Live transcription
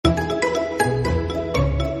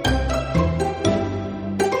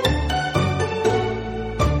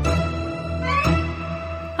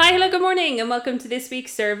Hi, hello, good morning, and welcome to this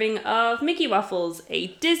week's serving of Mickey Waffles, a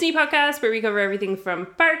Disney podcast where we cover everything from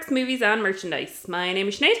parks, movies, and merchandise. My name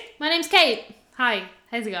is Sinead. My name's Kate. Hi,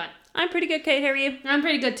 how's it going? I'm pretty good, Kate. How are you? I'm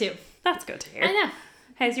pretty good too. That's good to hear. I know.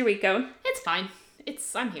 How's your week going? It's fine.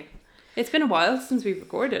 I'm here. It's been a while since we've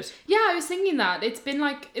recorded. Yeah, I was thinking that. It's been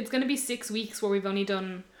it's going to be 6 weeks where we've only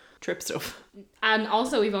done... Trip stuff. And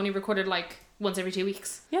also we've only recorded once every 2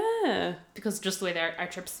 weeks. Yeah. Because just the way our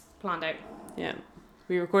trips planned out. Yeah.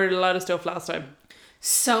 We recorded a lot of stuff last time.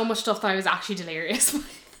 So much stuff that I was actually delirious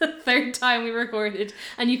by the third time we recorded.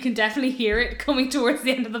 And you can definitely hear it coming towards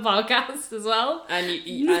the end of the podcast as well. And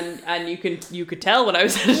you could tell when I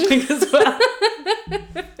was editing as well.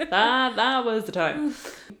 that was the time.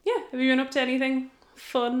 Yeah. Have you been up to anything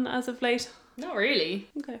fun as of late? Not really.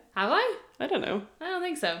 Okay. Have I? I don't know. I don't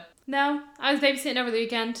think so. No. I was babysitting over the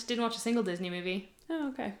weekend. Didn't watch a single Disney movie. Oh,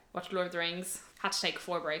 okay. Watched Lord of the Rings. Had to take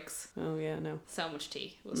 4 breaks. Oh, yeah, no. So much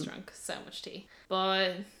tea. Was drunk. So much tea.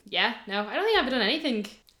 But yeah, no, I don't think I've done anything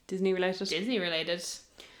Disney related? Disney related.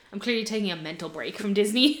 I'm clearly taking a mental break from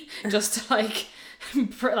Disney just to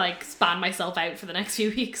span myself out for the next few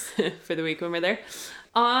weeks. For the week when we're there.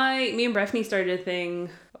 Me and Breffney started a thing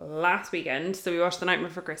last weekend, so we watched The Nightmare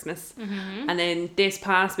Before Christmas, and then this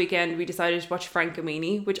past weekend we decided to watch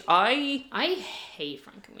Frankenweenie, which I hate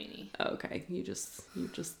Frankenweenie. Okay,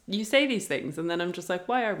 you say these things and then I'm just like,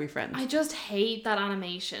 why are we friends? I just hate that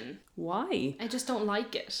animation. Why? I just don't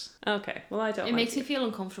like it. Okay, well I don't. It makes me feel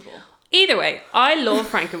uncomfortable. Either way, I love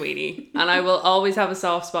Frankenweenie, and I will always have a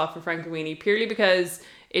soft spot for Frankenweenie purely because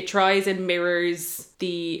it tries and mirrors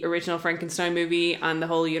the original Frankenstein movie and the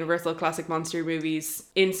whole Universal classic monster movies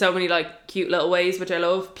in so many cute little ways, which I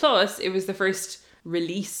love. Plus, it was the first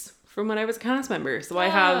release from when I was a cast member, so I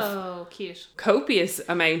have cute. copious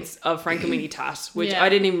amounts of Frankenweenie tat, which Yeah. I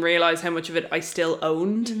didn't even realise how much of it I still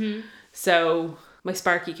owned. So my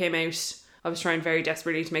Sparky came out. I was trying very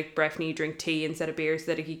desperately to make Breffney drink tea instead of beer so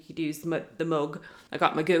that he could use the mug. I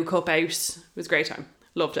got my goo cup out. It was a great time.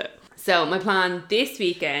 Loved it. So my plan this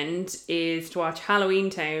weekend is to watch Halloween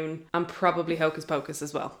Town and probably Hocus Pocus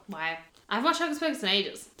as well. Wow. I've watched Hocus Pocus in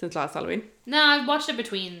ages. Since last Halloween. No, I've watched it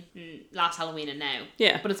between last Halloween and now.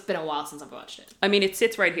 Yeah. But it's been a while since I've watched it. I mean, it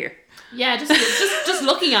sits right here. Yeah, just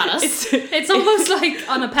looking at us. It's almost like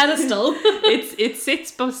on a pedestal. It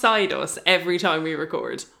sits beside us every time we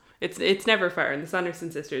record. It's never far, and the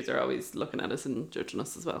Sanderson sisters are always looking at us and judging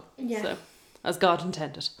us as well. Yeah. So, as God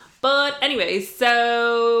intended. But anyways,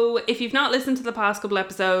 so if you've not listened to the past couple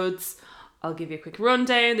episodes, I'll give you a quick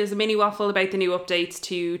rundown. There's a mini waffle about the new updates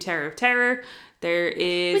to Terror of Terror. There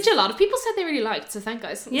is... Which a lot of people said they really liked, so thank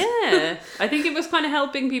guys. Yeah. I think it was kind of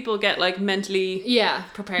helping people get mentally... Yeah,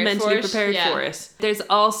 prepared for it. There's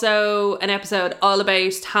also an episode all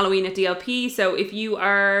about Halloween at DLP. So if you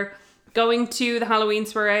are going to the Halloween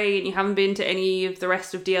soiree and you haven't been to any of the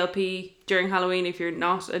rest of DLP during Halloween, if you're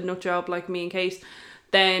not a nut job like me and Kate,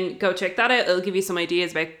 then go check that out. It'll give you some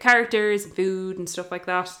ideas about characters and food and stuff like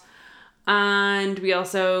that. And we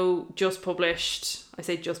also just published,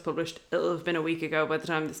 it'll have been a week ago by the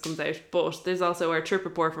time this comes out, but there's also our trip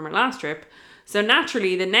report from our last trip. So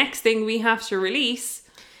naturally, the next thing we have to release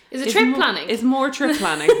is trip planning. Is more trip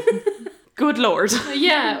planning. Good Lord.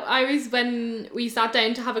 Yeah, when we sat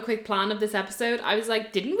down to have a quick plan of this episode, I was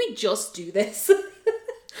like, didn't we just do this?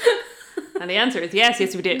 And the answer is yes,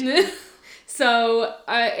 we did. So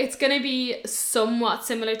it's going to be somewhat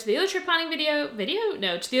similar to the other trip planning to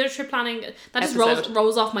the other trip planning, that just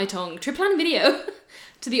rolls off my tongue. Trip planning video.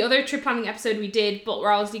 To the other trip planning episode we did, but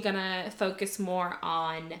we're obviously going to focus more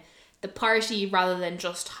on the party rather than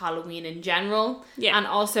just Halloween in general. Yeah. And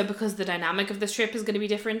also because the dynamic of this trip is going to be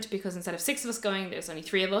different, because instead of 6 of us going, there's only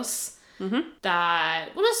 3 of us. That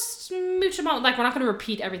we'll just mooch about. We're not going to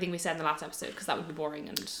repeat everything we said in the last episode because that would be boring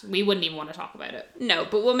and we wouldn't even want to talk about it. No,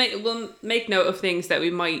 but we'll make note of things that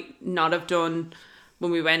we might not have done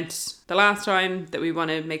when we went the last time that we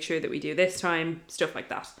want to make sure that we do this time, stuff like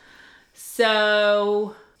that.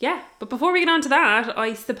 So yeah, but before we get on to that,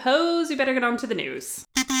 I suppose we better get on to the news.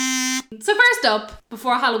 So first up,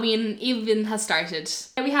 before Halloween even has started,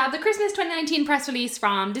 we have the Christmas 2019 press release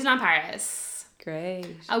from Disneyland Paris.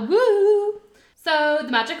 Great. Woo! So the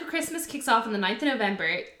magic of Christmas kicks off on the 9th of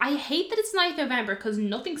November. I hate that it's 9th of November because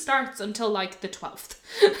nothing starts until the 12th.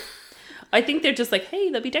 I think they're just like, hey,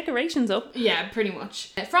 there'll be decorations up. Yeah, pretty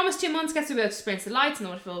much. For almost 2 months, guests will be able to experience the lights and the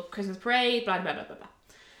wonderful Christmas parade, blah, blah, blah, blah, blah.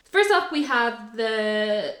 First up, we have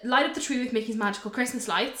the Light Up the Tree with Mickey's Magical Christmas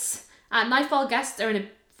Lights. At nightfall, guests are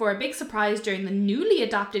for a big surprise during the newly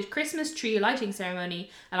adapted Christmas tree lighting ceremony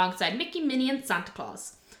alongside Mickey, Minnie and Santa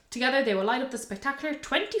Claus. Together, they will light up the spectacular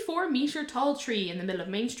 24-metre tall tree in the middle of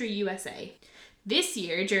Main Street, USA. This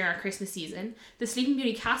year, during our Christmas season, the Sleeping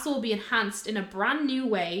Beauty castle will be enhanced in a brand new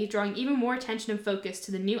way, drawing even more attention and focus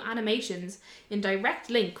to the new animations in direct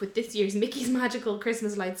link with this year's Mickey's Magical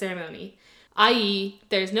Christmas Light Ceremony. I.e.,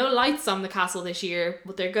 there's no lights on the castle this year,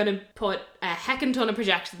 but they're going to put a heckin' ton of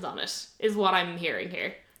projections on it, is what I'm hearing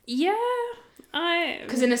here. Yeah,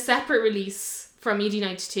 Because in a separate release from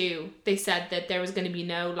ED92, they said that there was going to be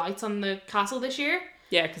no lights on the castle this year.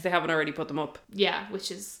 Yeah, because they haven't already put them up. Yeah, which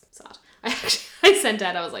is sad. I sent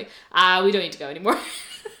out, I was like, we don't need to go anymore.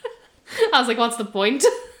 I was like, what's the point?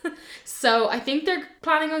 So I think they're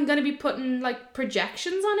planning on going to be putting like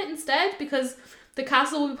projections on it instead, because the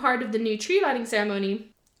castle will be part of the new tree lighting ceremony.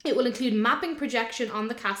 It will include mapping projection on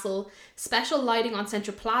the castle, special lighting on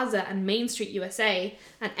Central Plaza and Main Street, USA,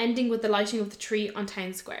 and ending with the lighting of the tree on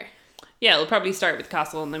Town Square. Yeah, it'll probably start with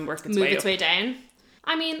castle and then work its Move way its up. way down.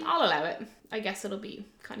 I mean, I'll allow it. I guess it'll be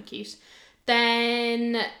kind of cute.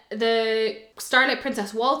 Then the Starlight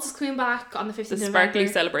Princess Waltz is coming back on the 15th of The November. sparkly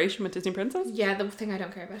celebration with Disney Princess? Yeah, the thing I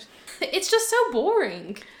don't care about. It's just so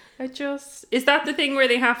boring. Is that the thing where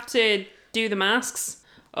they have to do the masks?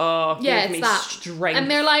 Oh, Yeah, give it's me that. strength. And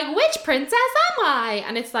they're like, which princess am I?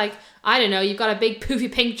 And it's like, I don't know, you've got a big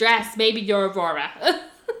poofy pink dress. Maybe you're Aurora.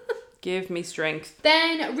 Give me strength.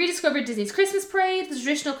 Then rediscovered Disney's Christmas Parade. The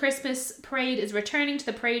traditional Christmas parade is returning to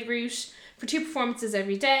the parade route for 2 performances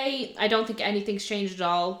every day. I don't think anything's changed at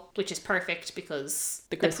all, which is perfect because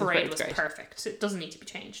the Christmas parade parade's was great. perfect. So it doesn't need to be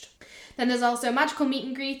changed. Then there's also magical meet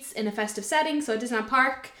and greets in a festive setting. So at Disneyland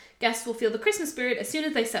Park, guests will feel the Christmas spirit as soon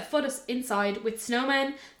as they set foot inside, with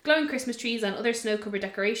snowmen, glowing Christmas trees, and other snow-covered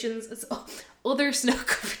decorations.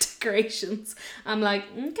 I'm like,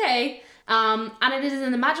 okay. And it is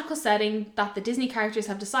in the magical setting that the Disney characters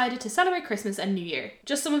have decided to celebrate Christmas and New Year.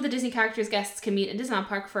 Just some of the Disney characters guests can meet in Disneyland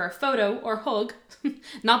Park for a photo or hug.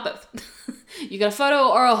 Not both. You get a photo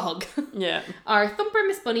or a hug. Yeah. Are Thumper,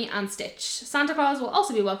 Miss Bunny and Stitch. Santa Claus will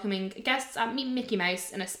also be welcoming guests at Meet Mickey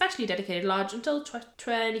Mouse in a specially dedicated lodge until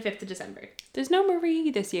 25th of December. There's no Marie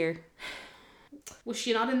this year. Was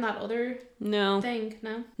she not in that other No. thing?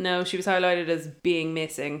 No? No, she was highlighted as being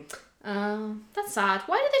missing. That's sad.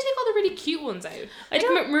 Why did they take all the really cute ones out? I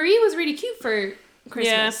don't- Marie was really cute for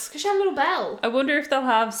Christmas because she had a little bell. I wonder if they'll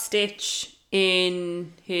have Stitch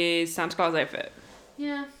in his Santa Claus outfit.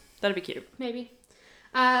 Yeah, That'd be cute. maybe.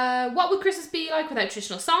 What would Christmas be like without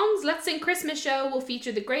traditional songs? Let's Sing Christmas show will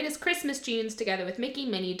feature the greatest Christmas tunes together with Mickey,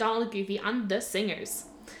 Minnie, Donald, Goofy and the singers.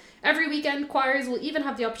 Every weekend, choirs will even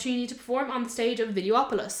have the opportunity to perform on the stage of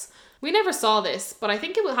Videopolis. We never saw this, but I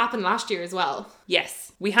think it will happen last year as well.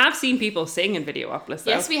 Yes. We have seen people sing in Videopolis,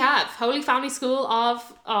 though. Yes, we have. Holy Family School of...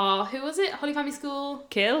 who was it? Holy Family School...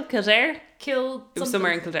 Kildare? Killed It was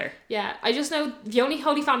somewhere in Kildare. Yeah, I just know the only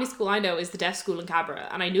Holy Family School I know is the Deaf School in Cabra,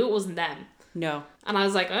 and I knew it wasn't them. No. And I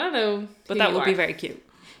was like, I don't know. But who that you would are. be very cute.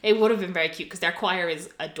 It would have been very cute because their choir is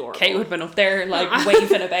adorable. Kate would have been up there, like,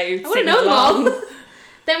 waving about, I would have singing known them along. all.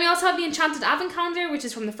 Then we also have the Enchanted Advent Calendar, which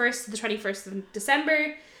is from the 1st to the 21st of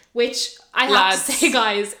December, which I have to say,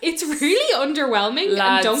 guys, it's really underwhelming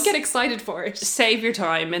and don't get excited for it. Save your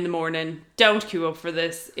time in the morning. Don't queue up for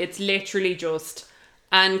this. It's literally just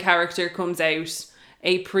Anne character comes out,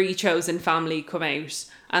 a pre-chosen family come out,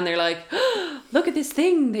 and they're like, oh, look at this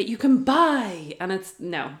thing that you can buy. And it's,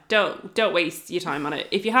 no, don't waste your time on it.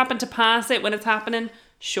 If you happen to pass it when it's happening,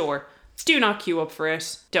 sure. Do not queue up for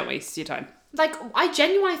it. Don't waste your time. Like, I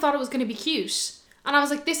genuinely thought it was going to be cute. And I was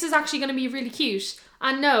like, this is actually going to be really cute.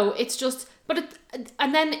 And no, it's just...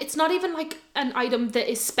 and then it's not even like an item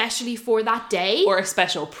that is specially for that day. Or a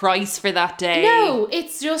special price for that day. No,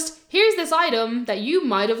 it's just, here's this item that you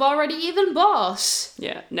might have already even bought.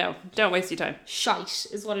 Yeah, no. Don't waste your time. Shite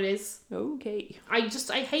is what it is. Okay. I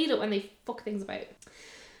hate it when they fuck things about.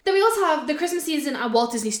 Then we also have the Christmas season at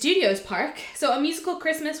Walt Disney Studios Park. So a musical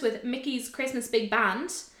Christmas with Mickey's Christmas Big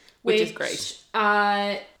Band. Which is great.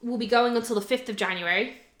 Will be going until the 5th of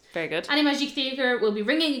January. Very good. Animagique Theatre will be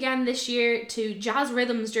ringing again this year to jazz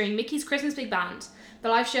rhythms during Mickey's Christmas Big Band. The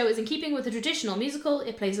live show is in keeping with the traditional musical.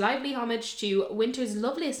 It plays lively homage to winter's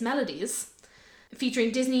loveliest melodies,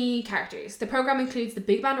 featuring Disney characters. The programme includes the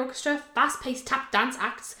Big Band Orchestra, fast-paced tap dance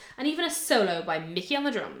acts, and even a solo by Mickey on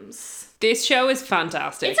the drums. This show is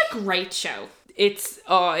fantastic. It's a great show. It's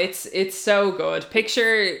so good.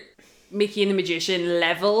 Picture Mickey and the Magician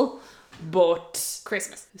level, but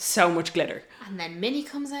Christmas. so much glitter. And then Minnie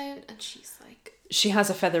comes out and she's like... She has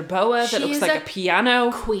a feather boa She that looks is like a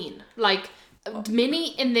piano. queen. Like,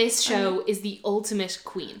 Minnie in this show is the ultimate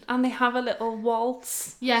queen. And they have a little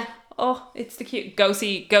waltz. Yeah. Oh, it's the cute. Go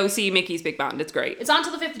see Mickey's Big Band. It's great. It's on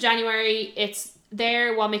till the 5th of January. It's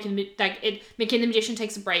there while Mickey the Magician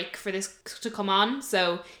takes a break for this to come on.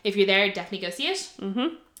 So if you're there, definitely go see it.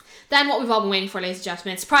 Mm-hmm. Then what we've all been waiting for, ladies and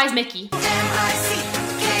gentlemen, Surprise Mickey.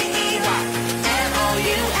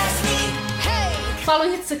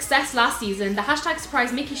 Following its success last season, the hashtag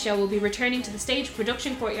Surprise Mickey show will be returning to the stage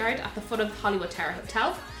production courtyard at the foot of Hollywood Tower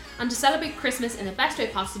Hotel. And to celebrate Christmas in the best way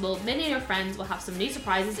possible, Minnie and her friends will have some new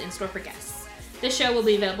surprises in store for guests. This show will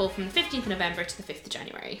be available from the 15th of November to the 5th of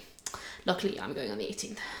January. Luckily, I'm going on the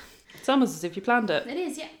 18th. It's almost as if you planned it. It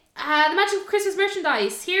is, yeah. The Magical Christmas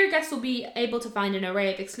merchandise. Here, guests will be able to find an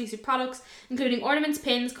array of exclusive products, including ornaments,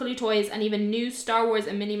 pins, colour toys, and even new Star Wars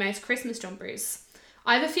and Minnie Mouse Christmas jumpers.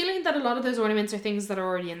 I have a feeling that a lot of those ornaments are things that are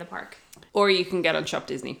already in the park. Or you can get on Shop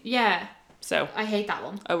Disney. Yeah. So I hate that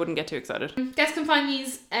one. I wouldn't get too excited. Guests can find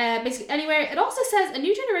these basically anywhere. It also says a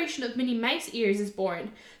new generation of Minnie Mouse ears is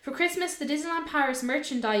born. For Christmas, the Disneyland Paris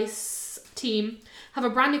merchandise team have a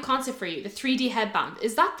brand new concept for you, the 3D headband.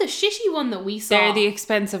 Is that the shitty one that we saw? They're the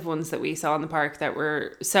expensive ones that we saw in the park that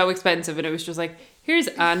were so expensive, and it was just like, here's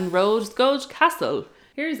Anne Rose Gold Castle.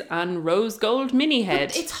 Here's Anne Rose Gold Mini Head.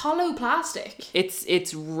 But it's hollow plastic. It's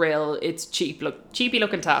cheapy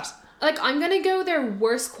looking tat. Like, I'm gonna go their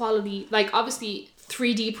worst quality. Like, obviously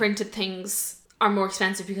 3D printed things are more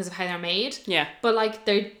expensive because of how they're made. Yeah. But like,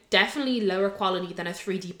 they're definitely lower quality than a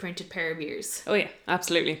 3D printed pair of ears. Oh yeah,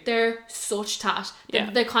 absolutely. They're such tat. Yeah.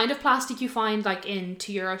 The kind of plastic you find like in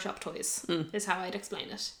 €2 shop toys is how I'd explain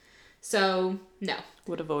it. So no.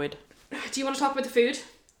 Would avoid. Do you want to talk about the food?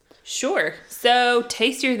 Sure. So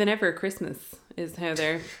tastier than ever Christmas is how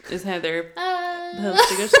they're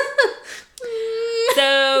posting it.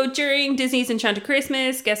 So during Disney's Enchanted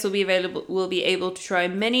Christmas, guests will be able to try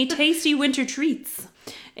many tasty winter treats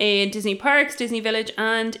in Disney parks, Disney Village,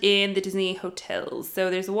 and in the Disney hotels. So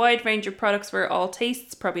there's a wide range of products for all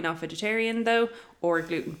tastes, probably not vegetarian though, or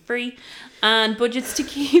gluten-free, and budgets to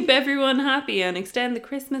keep everyone happy and extend the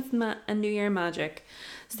Christmas and New Year magic.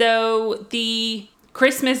 So the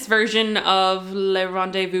Christmas version of Le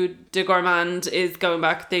Rendezvous de Gourmand is going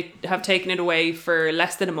back. They have taken it away for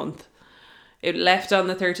less than a month. It left on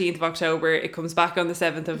the 13th of October. It comes back on the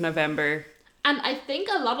 7th of November. And I think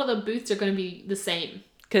a lot of the booths are going to be the same.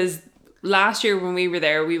 Because last year when we were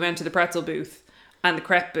there, we went to the pretzel booth and the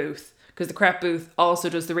crepe booth. Because the crepe booth also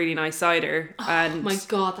does the really nice cider. And oh my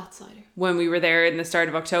God, that cider. When we were there in the start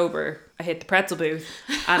of October, I hit the pretzel booth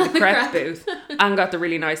and the crepe booth and got the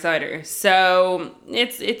really nice cider. So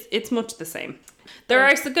it's much the same. There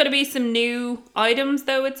are going to be some new items,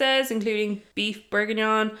 though, it says, including beef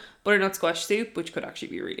bourguignon, butternut squash soup, which could actually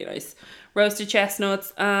be really nice, roasted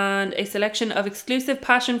chestnuts, and a selection of exclusive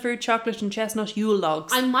passion fruit, chocolate, and chestnut Yule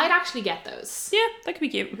logs. I might actually get those. Yeah, that could be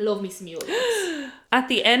cute. Love me some Yule logs. At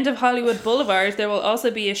the end of Hollywood Boulevard, there will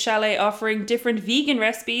also be a chalet offering different vegan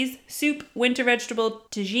recipes, soup, winter vegetable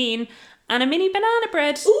tagine, and a mini banana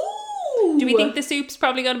bread. Ooh! Do we think the soup's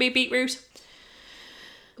probably going to be beetroot?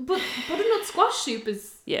 But butternut squash soup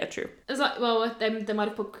is... Yeah, true. Is like, well, they might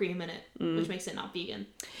have put cream in it, which makes it not vegan.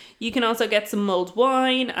 You can also get some mulled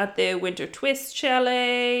wine at the Winter Twist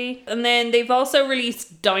Chalet. And then they've also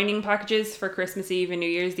released dining packages for Christmas Eve and New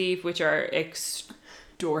Year's Eve, which are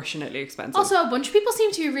extortionately expensive. Also, a bunch of people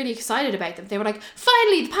seem to be really excited about them. They were like,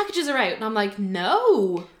 finally, the packages are out. And I'm like,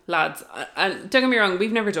 no. Lads, and don't get me wrong,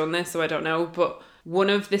 we've never done this, so I don't know, but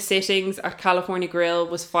one of the sittings at California Grill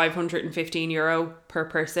was €515 per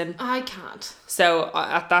person. I can't. So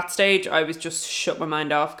at that stage, I was just shut my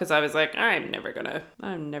mind off because I was like, I'm never gonna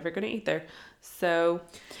eat there. So,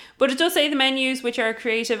 but it does say the menus, which are as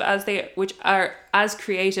creative as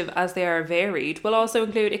they are varied, will also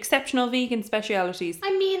include exceptional vegan specialities.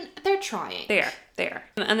 I mean, they're trying. They are.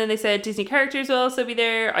 And then they said Disney characters will also be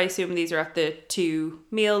there. I assume these are at the 2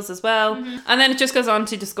 meals as well. Mm-hmm. And then it just goes on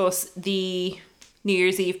to discuss the New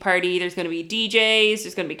Year's Eve party. There's going to be DJs,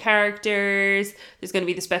 there's going to be characters, there's going to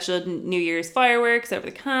be the special New Year's fireworks over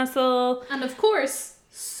the castle. And of course,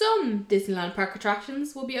 some Disneyland park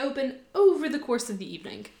attractions will be open over the course of the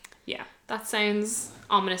evening. Yeah. That sounds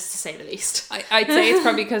ominous to say the least. I'd say it's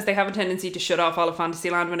probably because they have a tendency to shut off all of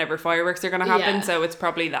Fantasyland whenever fireworks are going to happen, Yeah. so it's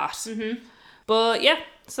probably that. Mm-hmm. But yeah,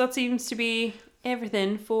 so that seems to be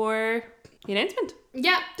everything for the announcement.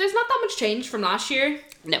 Yeah, there's not that much change from last year.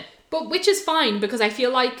 No. But which is fine, because I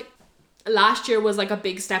feel like last year was like a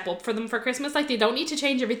big step up for them for Christmas. Like, they don't need to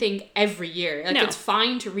change everything every year. Like, No. it's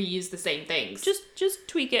fine to reuse the same things. Just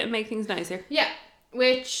tweak it and make things nicer. Yeah.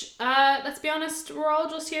 Which, let's be honest, we're all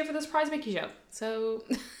just here for the Surprise Mickey show. So...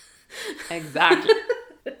 Exactly.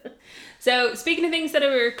 So, speaking of things that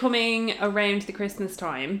are coming around the Christmas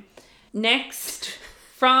time, next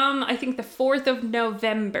From, I think, the 4th of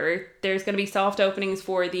November, there's going to be soft openings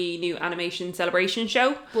for the new Animation Celebration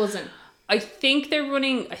show. Buzzing. I think they're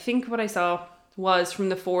running, I think what I saw was from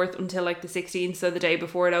the 4th until like the 16th, so the day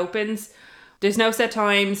before it opens. There's no set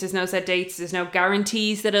times, there's no set dates, there's no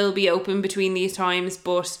guarantees that it'll be open between these times,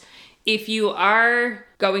 but if you are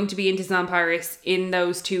going to be in Disneyland Paris in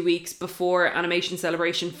those 2 weeks before Animation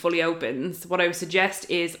Celebration fully opens, what I would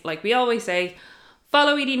suggest is, like we always say,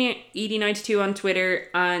 follow ED92 on Twitter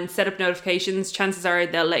and set up notifications. Chances are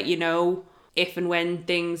they'll let you know if and when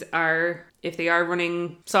things are, if they are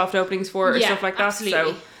running soft openings for it or stuff like that.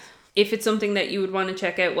 Absolutely. So if it's something that you would want to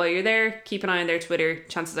check out while you're there, keep an eye on their Twitter.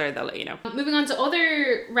 Chances are they'll let you know. Moving on to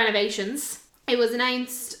other renovations. It was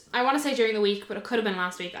announced, I want to say during the week, but it could have been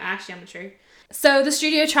last week. I actually am not sure. So the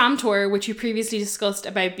Studio Tram Tour, which we previously discussed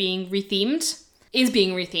about being rethemed, is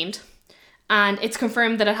being rethemed. And it's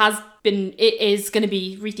confirmed that it is going to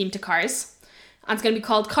be rethemed to Cars. And it's going to be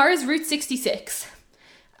called Cars Route 66.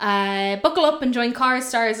 Buckle up and join Cars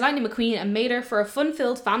stars Lightning McQueen and Mater for a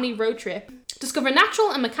fun-filled family road trip. Discover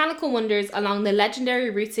natural and mechanical wonders along the legendary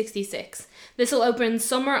Route 66. This will open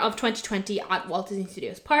summer of 2020 at Walt Disney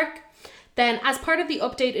Studios Park. Then, as part of the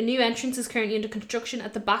update, a new entrance is currently under construction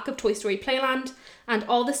at the back of Toy Story Playland, and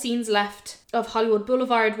all the scenes left of Hollywood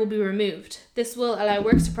Boulevard will be removed. This will allow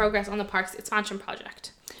works to progress on the park's expansion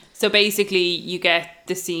project. So basically, you get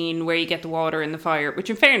the scene where you get the water and the fire, which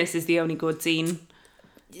in fairness is the only good scene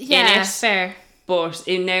in it. Fair. But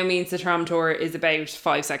it now means the tram tour is about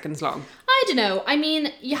 5 seconds long. I don't know. I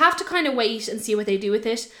mean, you have to kind of wait and see what they do with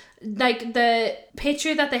it. Like, the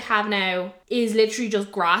picture that they have now is literally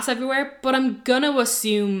just grass everywhere, but I'm gonna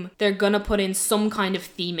assume they're gonna put in some kind of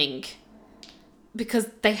theming. Because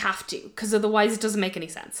they have to, because otherwise it doesn't make any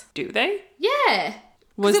sense. Do they? Yeah.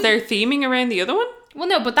 Was there theming around the other one? Well,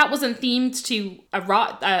 no, but that wasn't themed to a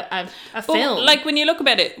film. But, like, when you look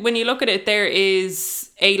at it, there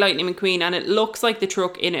is a Lightning McQueen, and it looks like the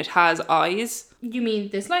truck in it has eyes. You mean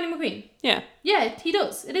this Lightning McQueen? Yeah. Yeah, he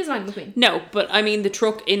does. It is Lightning McQueen. No, but I mean the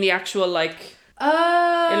truck in the actual, like...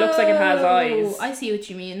 Oh. It looks like it has eyes. I see what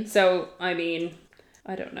you mean. So, I mean,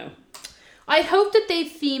 I don't know. I hope that they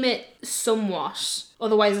theme it somewhat.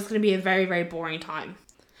 Otherwise, it's going to be a very, very boring time.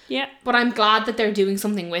 Yeah. But I'm glad that they're doing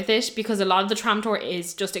something with it, because a lot of the tram tour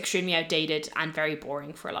is just extremely outdated and very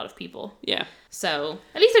boring for a lot of people. Yeah. So,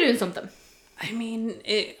 at least they're doing something. I mean,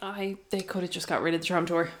 they could have just got rid of the tram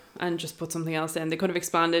tour and just put something else in. They could have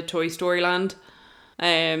expanded Toy Story Land.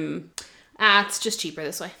 It's just cheaper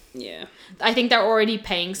this way. Yeah. I think they're already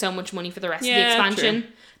paying so much money for the rest of the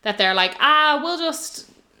expansion that they're like, we'll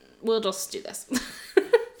just do this.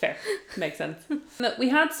 Fair. Makes sense. We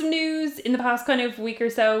had some news in the past kind of week or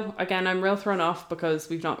so. Again, I'm real thrown off because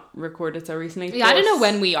we've not recorded so recently. Yeah, I don't know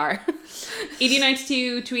when we are.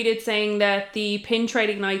 ED92 tweeted saying that the pin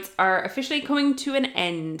trading nights are officially coming to an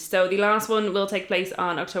end. So the last one will take place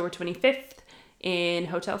on October 25th in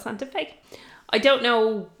Hotel Santa Fe. I don't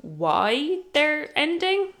know why they're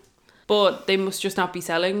ending, but they must just not be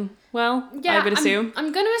selling well, I would assume.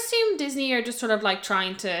 I'm going to assume Disney are just sort of like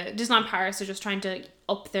Disneyland Paris are just trying to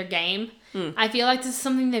up their game. I feel like this is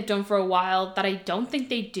something they've done for a while that I don't think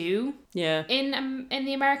they do in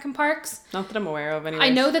the American parks. Not that I'm aware of anyway. I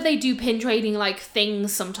know that they do pin trading like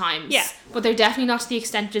things sometimes. Yeah. But they're definitely not to the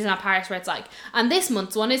extent of Disneyland Paris where it's like, and this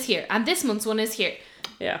month's one is here, and this month's one is here.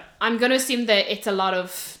 Yeah. I'm going to assume that it's a lot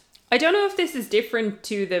of... I don't know if this is different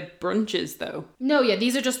to the brunches though. No, yeah,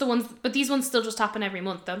 these are just the ones, but these ones still just happen every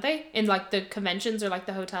month, don't they? In like the conventions or like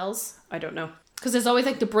the hotels. I don't know. Because there's always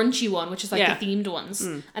like the brunchy one, which is like the themed ones.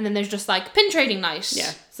 And then there's just like pin trading night.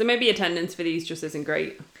 Yeah. So maybe attendance for these just isn't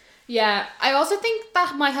great. Yeah. I also think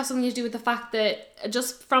that might have something to do with the fact that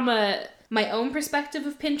just from my own perspective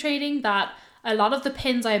of pin trading, that a lot of the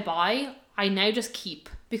pins I buy, I now just keep.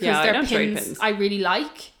 Because they're pins I really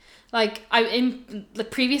like. Like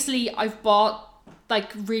previously I've bought like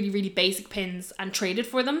really, really basic pins and traded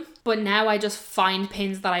for them. But now I just find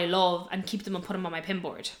pins that I love and keep them and put them on my pin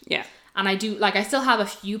board. Yeah. And I do, like, I still have a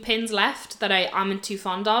few pins left that I am too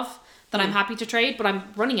fond of that I'm happy to trade, but I'm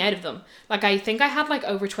running out of them. Like, I think I had like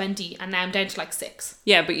over 20 and now I'm down to like 6.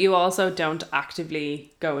 Yeah, but you also don't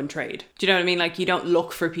actively go and trade. Do you know what I mean? Like, you don't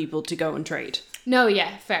look for people to go and trade. No,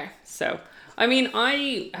 yeah, fair. So, I mean,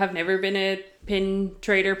 I have never been a pin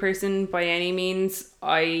trader person by any means.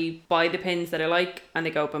 I buy the pins that I like and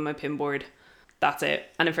they go up on my pin board. That's it.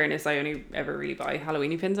 And in fairness, I only ever really buy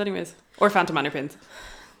Halloween pins anyways. Or Phantom Manor pins.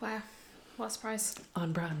 Wow. What a surprise.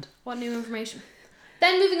 On brand. What new information.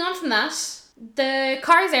 Then moving on from that, The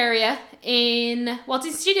Cars area in Walt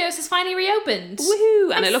Disney Studios has finally reopened.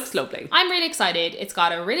 Woohoo! And it looks lovely. I'm really excited. It's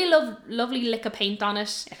got a really lovely lick of paint on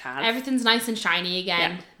it. It has. Everything's nice and shiny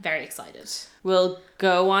again. Yeah. Very excited. We'll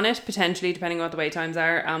go on it, potentially, depending on what the wait times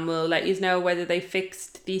are, and we'll let you know whether they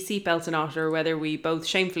fixed the seatbelts or not, or whether we both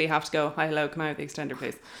shamefully have to go, hi, hello, come out of the extender,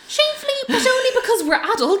 please. Shamefully, but only because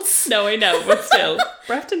we're adults. No, I know, but still.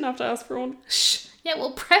 Bref didn't have to ask for one. Shh. Yeah,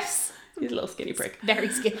 well, Pref's He's a little skinny prick. very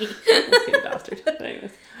skinny. Skinny bastard. But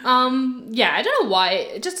anyways. Yeah, I don't know why.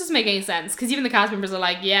 It just doesn't make any sense, because even the cast members are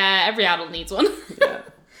like, yeah, every adult needs one. Yeah.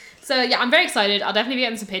 So, yeah, I'm very excited. I'll definitely be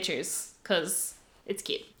getting some pictures, because it's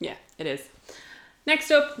cute. Yeah, it is.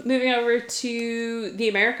 Next up, moving over to the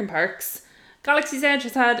American parks, Galaxy's Edge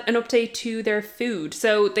has had an update to their food.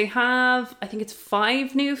 So they have, I think it's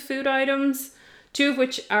 5 new food items, 2 of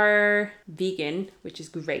which are vegan, which is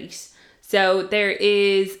great. So there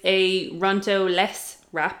is a Ronto Less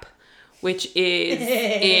wrap, which is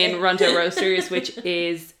in Ronto Roasters, which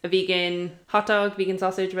is a vegan hot dog, vegan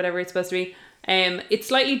sausage, whatever it's supposed to be. It's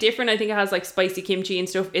slightly different. I think it has like spicy kimchi and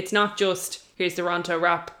stuff. It's not just, here's the Ronto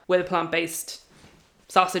wrap with a plant-based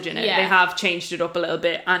sausage in it. Yeah. They have changed it up a little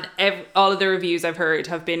bit, and all of the reviews I've heard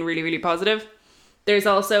have been really, really positive. There's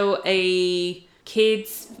also a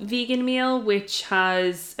kids vegan meal which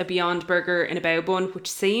has a Beyond Burger and a bao bun,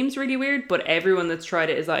 which seems really weird, but everyone that's tried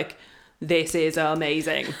it is like, this is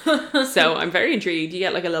amazing. So I'm very intrigued. You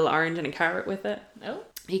get like a little orange and a carrot with it. Oh.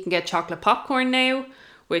 You can get chocolate popcorn now,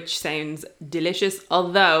 which sounds delicious,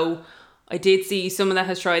 although I did see someone that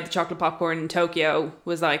has tried the chocolate popcorn in Tokyo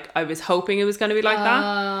was like, I was hoping it was going to be like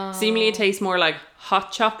that. Seemingly it tastes more like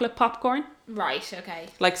hot chocolate popcorn. Right, okay.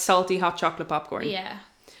 Like salty hot chocolate popcorn. Yeah.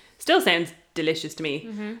 Still sounds delicious to me.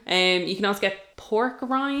 You can also get pork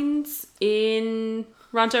rinds in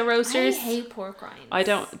Ronto Roasters. I hate pork rinds. I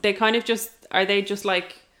don't, they kind of just, are they just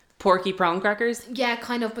like porky prawn crackers? Yeah,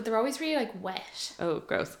 kind of, but they're always really like wet. Oh,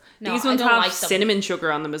 gross. No, These I ones don't have like them. cinnamon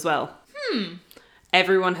sugar on them as well.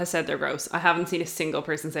 Everyone has said they're gross. I haven't seen a single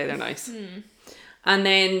person say they're nice. And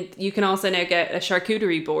then you can also now get a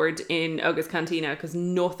charcuterie board in Oga's Cantina, because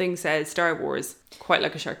nothing says Star Wars quite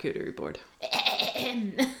like a charcuterie board.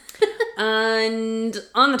 And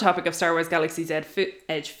on the topic of Star Wars Galaxy's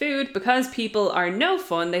Edge food, because people are no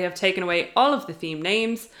fun, they have taken away all of the theme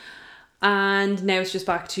names, and now it's just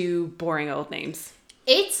back to boring old names.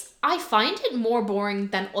 I find it more boring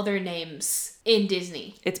than other names in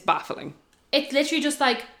Disney. It's baffling. It's literally just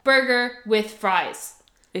like burger with fries.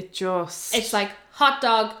 It's like hot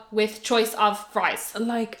dog with choice of fries.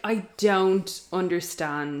 like, I don't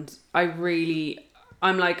understand. I'm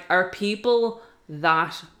like, are people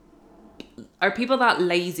that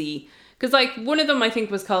lazy? Because like one of them I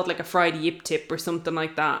think was called like a fried yip tip or something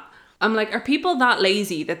like that. I'm like, are people that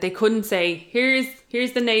lazy that they couldn't say,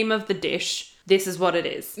 here's the name of the dish, this is what it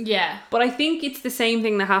is? Yeah. But I think it's the same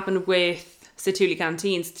thing that happened with Satuli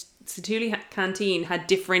Canteen. Satuli Canteen had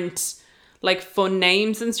different like fun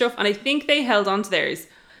names and stuff, and I think they held on to theirs.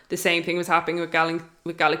 The same thing was happening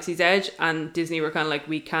with Galaxy's Edge, and Disney were kind of like,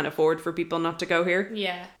 we can't afford for people not to go here.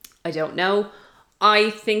 Yeah. I don't know. I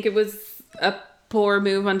think it was a poor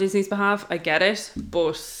move on Disney's behalf. I get it,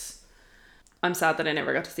 but I'm sad that I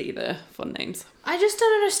never got to see the fun names. I just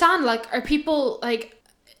don't understand. Like, are people like,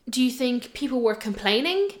 do you think people were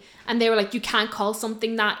complaining and they were like, you can't call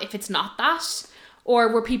something that if it's not that? Or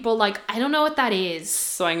were people like, I don't know what that is,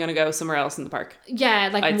 So I'm going to go somewhere else in the park.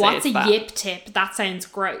 Yeah, like, I'd say what's a it's that. yip tip? That sounds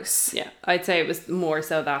gross. Yeah, I'd say it was more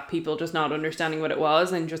so that people just not understanding what it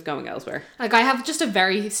was and just going elsewhere. Like, I have just a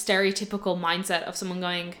very stereotypical mindset of someone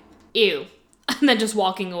going, ew, and then just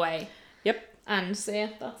walking away. Yep. And so, yeah,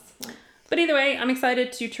 that's... But either way, I'm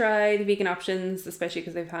excited to try the vegan options, especially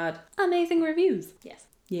because they've had amazing reviews. Yes.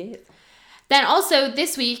 Yes. Then also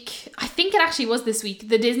this week, I think it actually was this week,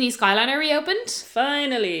 the Disney Skyliner reopened.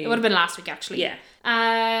 Finally. It would have been last week, actually. Yeah.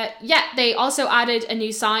 They also added a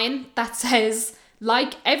new sign that says,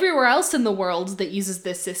 like everywhere else in the world that uses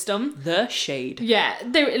this system. The shade. Yeah,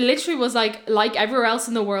 there literally was like everywhere else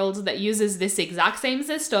in the world that uses this exact same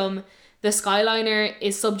system, the Skyliner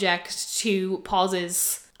is subject to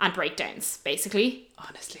pauses and breakdowns, basically.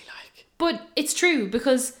 Honestly, like. But it's true,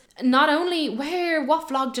 because not only, what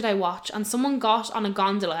vlog did I watch? And someone got on a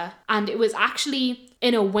gondola and it was actually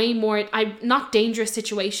in a way more, not dangerous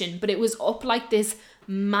situation, but it was up like this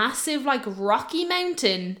massive like rocky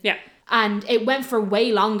mountain. Yeah. And it went for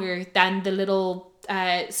way longer than the little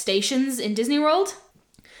stations in Disney World.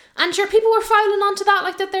 And sure, people were filing onto that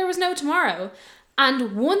like that there was no tomorrow.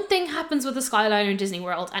 And one thing happens with the Skyliner in Disney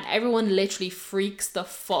World and everyone literally freaks the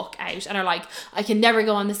fuck out and are like, I can never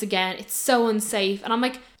go on this again. It's so unsafe. And I'm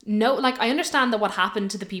like, no, like, I understand that what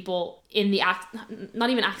happened to the people in the not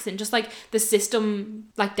even accident, just like the system,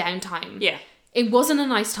 like, downtime. Yeah. It wasn't a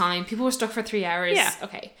nice time. People were stuck for 3 hours. Yeah.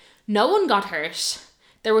 Okay. No one got hurt.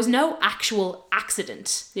 There was no actual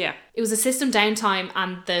accident. Yeah. It was a system downtime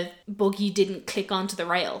and the buggy didn't click onto the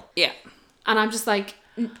rail. Yeah. And I'm just like,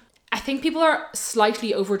 I think people are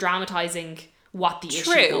slightly over dramatizing what the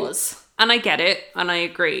issue was. And I get it, and I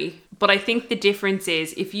agree. But I think the difference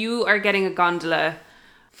is, if you are getting a gondola,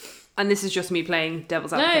 and this is just me playing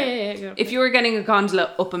devil's advocate. Yeah. If you were getting a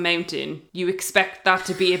gondola up a mountain, you expect that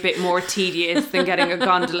to be a bit more tedious than getting a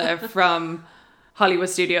gondola from Hollywood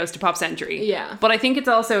Studios to Pop Century. Yeah. But I think it's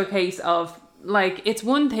also a case of, like, it's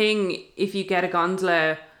one thing if you get a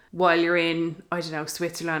gondola while you're in, I don't know,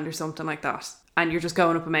 Switzerland or something like that, and you're just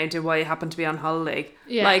going up a mountain while you happen to be on holiday.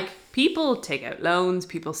 Yeah. Like, people take out loans,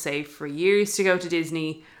 people save for years to go to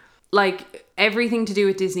Disney. Like, everything to do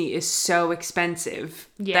with Disney is so expensive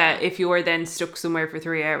that if you're then stuck somewhere for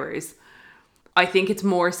 3 hours, I think it's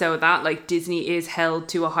more so that, like, Disney is held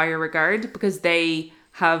to a higher regard because they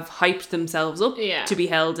have hyped themselves up to be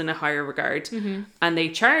held in a higher regard, and they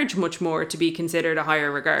charge much more to be considered a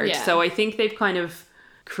higher regard. Yeah. So I think they've kind of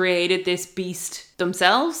created this beast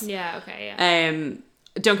themselves. Yeah, okay, yeah.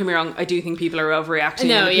 Don't get me wrong, I do think people are overreacting.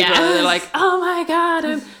 No, and people yeah. are like, oh my god.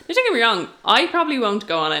 Don't get me wrong, I probably won't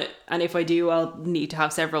go on it, and if I do, I'll need to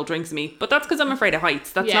have several drinks in me. But that's because I'm afraid of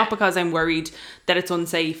heights. That's not because I'm worried that it's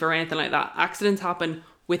unsafe or anything like that. Accidents happen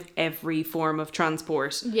with every form of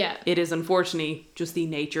transport. Yeah. It is unfortunately just the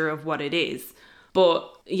nature of what it is. But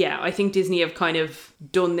yeah, I think Disney have kind of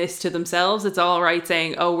done this to themselves. It's all right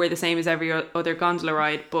saying, oh, we're the same as every other gondola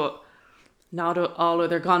ride, but not all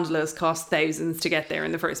other gondolas cost thousands to get there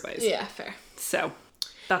in the first place. Yeah, fair. So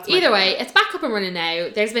that's my Either way, it's back up and running now.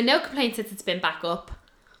 There's been no complaints since it's been back up.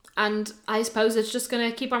 And I suppose it's just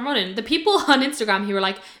going to keep on running. The people on Instagram who were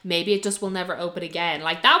like, maybe it just will never open again.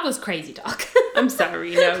 Like, that was crazy talk. I'm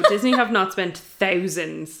sorry, no. Disney have not spent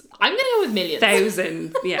thousands. I'm going to go with millions.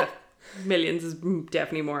 Thousands. Yeah. Millions is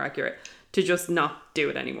definitely more accurate. To just not do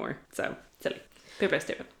it anymore. So, silly. People are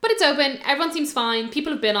stupid. But it's open. Everyone seems fine.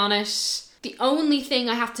 People have been on it. The only thing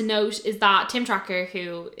I have to note is that Tim Tracker,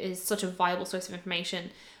 who is such a viable source of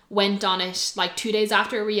information, went on it like 2 days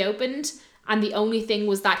after it reopened. And the only thing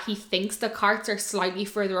was that he thinks the carts are slightly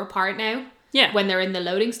further apart now. Yeah. When they're in the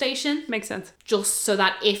loading station. Makes sense. Just so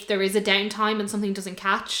that if there is a downtime and something doesn't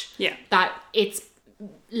catch, yeah, that it's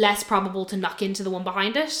less probable to knock into the one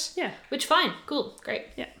behind it. Yeah. Which, fine. Cool. Great.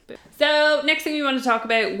 Yeah. So, next thing we want to talk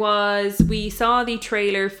about was we saw the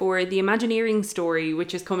trailer for the Imagineering story,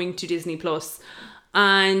 which is coming to Disney Plus.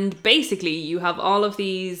 And basically, you have all of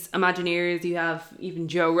these Imagineers, you have even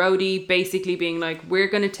Joe Rohde basically being like, we're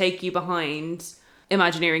going to take you behind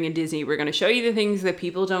Imagineering in Disney. We're going to show you the things that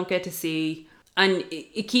people don't get to see. And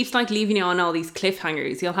it keeps like leaving you on all these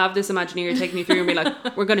cliffhangers. You'll have this Imagineer taking you through and be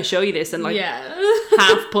like, we're going to show you this. And like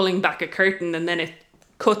half pulling back a curtain and then it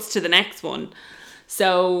cuts to the next one.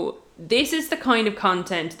 So this is the kind of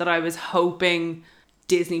content that I was hoping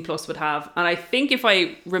Disney Plus would have. And I think if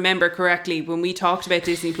I remember correctly, when we talked about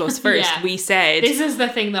Disney Plus first, we said, this is the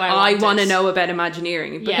thing that I want to know about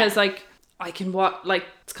Imagineering. Because like, I can watch, like,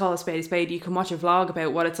 let's call a spade. You can watch a vlog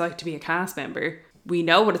about what it's like to be a cast member. We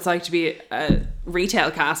know what it's like to be a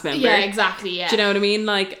retail cast member. Yeah, exactly, yeah. Do you know what I mean?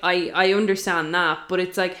 Like, I understand that, but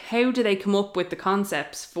it's like, how do they come up with the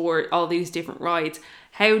concepts for all these different rides?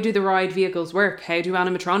 How do the ride vehicles work? How do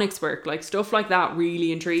animatronics work? Like, stuff like that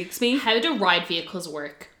really intrigues me. How do ride vehicles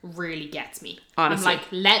work really gets me. Honestly. I'm like,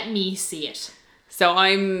 let me see it. So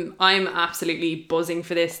I'm absolutely buzzing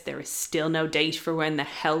for this. There is still no date for when the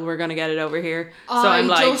hell we're gonna get it over here. So I'm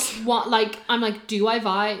like, do I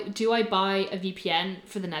buy a VPN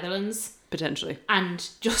for the Netherlands? Potentially. And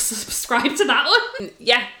just subscribe to that one?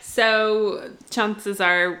 Yeah. So chances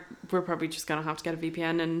are we're probably just gonna have to get a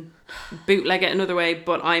VPN and bootleg it another way.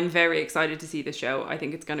 But I'm very excited to see the show. I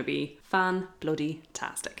think it's gonna be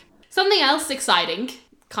fan-bloody-tastic. Something else exciting,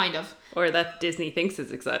 kind of. Or that Disney thinks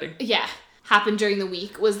is exciting. Yeah. Happened during the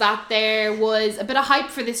week was that there was a bit of hype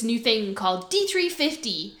for this new thing called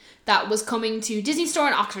D350 that was coming to Disney Store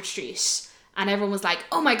on Oxford Street, and everyone was like,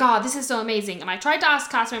 oh my god, this is so amazing. And I tried to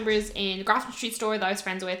ask cast members in the Grafton Street store that I was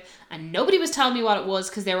friends with, and nobody was telling me what it was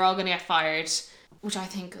because they were all going to get fired, which I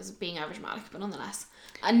think was being overdramatic, but nonetheless.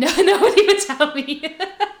 And nobody would tell me.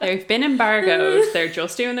 They've been embargoed. They're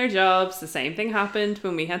just doing their jobs. The same thing happened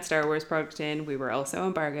when we had Star Wars product in. We were also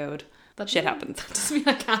embargoed. Shit happens. That doesn't mean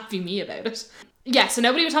that can't be me about it. Yeah, so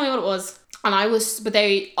nobody would tell me what it was. And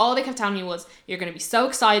all they kept telling me was, you're going to be so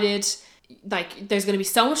excited. Like, there's going to be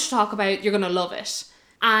so much to talk about. You're going to love it.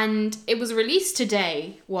 And it was released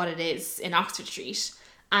today, what it is, in Oxford Street.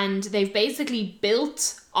 And they've basically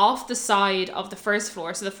built off the side of the first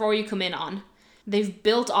floor, so the floor you come in on, they've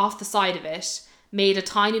built off the side of it, made a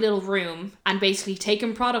tiny little room, and basically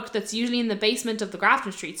taken product that's usually in the basement of the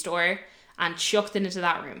Grafton Street store and chucked it into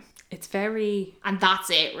that room. It's very... And that's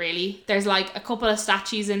it, really. There's like a couple of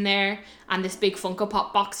statues in there and this big Funko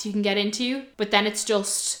Pop box you can get into, but then it's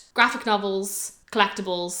just graphic novels,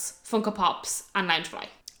 collectibles, Funko Pops, and Loungefly.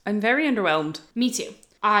 I'm very underwhelmed. Me too.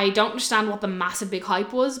 I don't understand what the massive big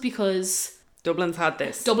hype was, because Dublin's had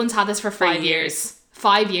this. Dublin's had this for 5 years. years.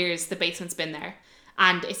 5 years the basement's been there.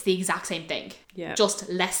 And it's the exact same thing. Yeah. Just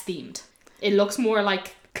less themed. It looks more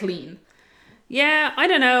like clean. Yeah, I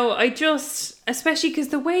don't know. I just... Especially because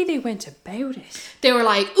the way they went about it. They were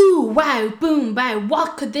like, ooh, wow, boom, wow,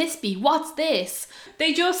 what could this be? What's this?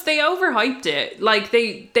 They overhyped it. Like,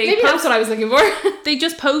 they Maybe that's what I was looking for. They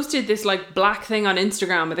just posted this, like, black thing on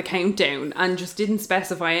Instagram with a countdown and just didn't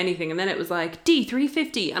specify anything. And then it was like,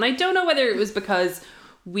 D350. And I don't know whether it was because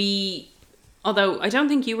although I don't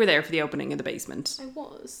think you were there for the opening of the basement. I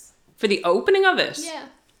was. For the opening of it? Yeah.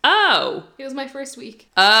 Oh. It was my first week.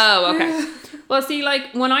 Oh, okay. Well, see,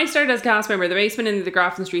 like, when I started as cast member, the basement in the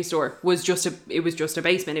Grafton Street store was just a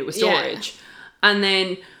basement. It was storage. Yeah. And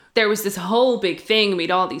then there was this whole big thing. We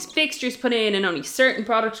had all these fixtures put in, and only certain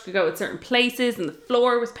products could go at certain places, and the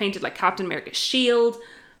floor was painted like Captain America's shield,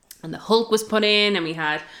 and the Hulk was put in, and we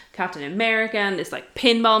had Captain America and this, like,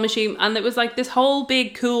 pinball machine, and it was like this whole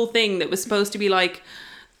big cool thing that was supposed to be like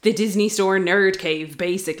the Disney Store nerd cave,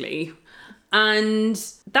 basically. And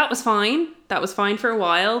that was fine. That was fine for a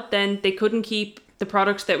while. Then they couldn't keep the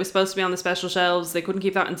product that was supposed to be on the special shelves. They couldn't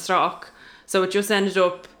keep that in stock. So it just ended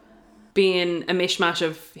up being a mishmash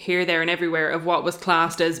of here, there, and everywhere of what was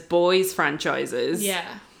classed as boys franchises.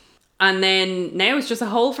 Yeah. And then now it's just a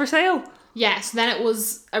hole for sale. Yeah, so then it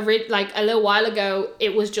was a little while ago,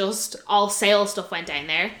 it was just all sale stuff went down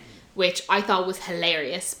there, which I thought was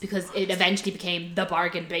hilarious because it eventually became the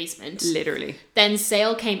bargain basement. Literally. Then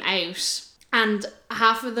sale came out and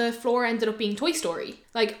half of the floor ended up being Toy Story.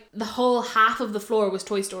 Like, the whole half of the floor was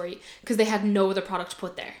Toy Story because they had no other product to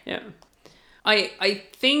put there. Yeah. I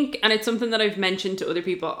think, and it's something that I've mentioned to other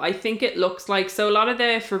people, I think it looks like, so a lot of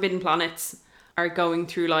the Forbidden Planets are going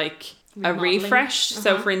through like a refresh.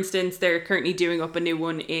 So for instance, they're currently doing up a new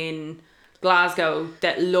one in Glasgow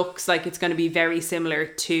that looks like it's going to be very similar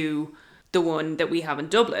to the one that we have in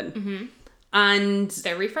Dublin. Mm-hmm. And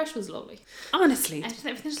their refresh was lovely. Honestly.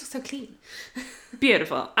 Everything just looks so clean.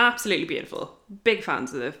 Beautiful. Absolutely beautiful. Big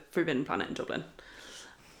fans of the Forbidden Planet in Dublin.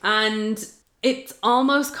 And it's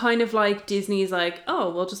almost kind of like Disney's like, oh,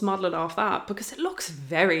 we'll just model it off that, because it looks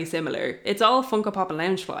very similar. It's all Funko Pop and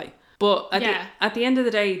Loungefly. But at the end of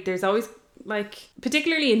the day, there's always, like,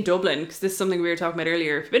 particularly in Dublin, because this is something we were talking about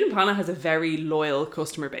earlier, Forbidden Planet has a very loyal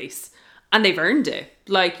customer base. And they've earned it.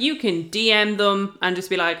 Like, you can DM them and just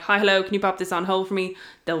be like, hi, hello, can you pop this on hold for me?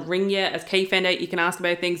 They'll ring you. As Kate found out, you can ask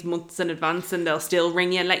about things months in advance and they'll still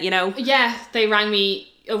ring you and let you know. Yeah, they rang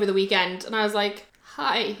me over the weekend and I was like,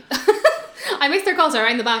 hi. I missed their call, so I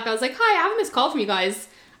rang the back. I was like, hi, I have a missed call from you guys.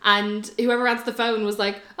 And whoever answered the phone was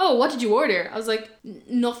like, oh, what did you order? I was like,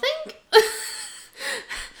 nothing.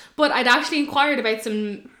 But I'd actually inquired about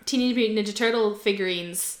some Teenage Mutant Ninja Turtle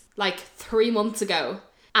figurines like 3 months ago.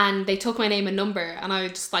 And they took my name and number and I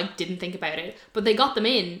just like didn't think about it. But they got them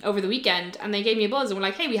in over the weekend and they gave me a buzz and were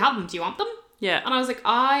like, hey, we have them. Do you want them? Yeah. And I was like,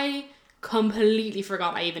 I completely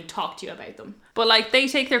forgot I even talked to you about them. But like, they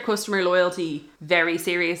take their customer loyalty very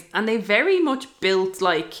serious and they very much built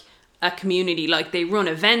like a community. Like, they run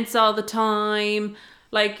events all the time.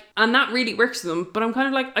 Like, and that really works for them. But I'm kind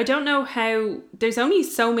of like, I don't know how, there's only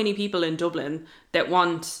so many people in Dublin that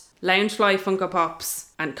want Loungefly, Funko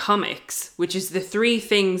Pops, and comics, which is the 3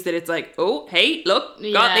 things that it's like, oh, hey, look,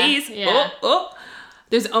 got these. Yeah. Oh.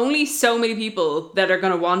 There's only so many people that are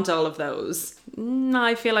going to want all of those.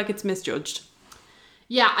 I feel like it's misjudged.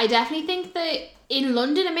 Yeah, I definitely think that in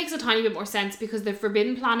London it makes a tiny bit more sense because the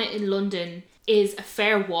Forbidden Planet in London is a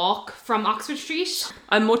fair walk from Oxford Street.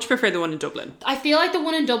 I much prefer the one in Dublin. I feel like the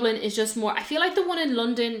one in Dublin is just more... I feel like the one in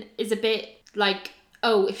London is a bit like,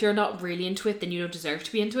 oh, if you're not really into it, then you don't deserve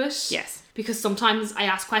to be into it. Yes. Because sometimes I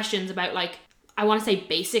ask questions about, like, I want to say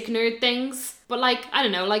basic nerd things, but, like, I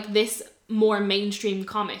don't know, like this more mainstream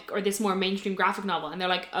comic or this more mainstream graphic novel, and they're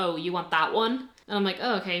like, oh, you want that one? And I'm like,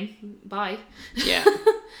 oh, okay, bye. Yeah.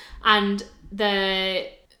 And the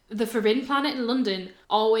Forbidden Planet in London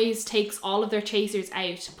always takes all of their chasers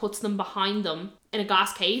out, puts them behind them in a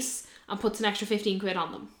glass case, and puts an extra 15 quid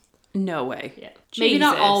on them. No way. Yeah. Maybe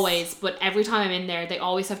not Jesus. always, but every time I'm in there, they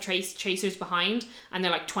always have chasers behind, and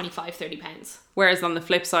they're like 25, 30 pounds. Whereas on the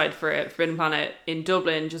flip side for Forbidden Planet in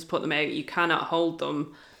Dublin, just put them out. You cannot hold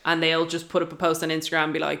them. And they'll just put up a post on Instagram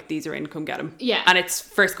and be like, these are in, come get them. Yeah. And it's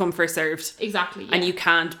first come, first served. Exactly. Yeah. And you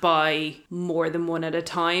can't buy more than one at a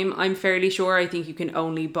time, I'm fairly sure. I think you can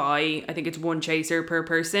only buy, I think it's one chaser per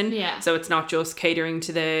person. Yeah. So it's not just catering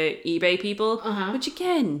to the eBay people. Which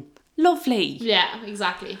again, lovely. Yeah,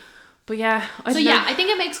 exactly. But yeah, I think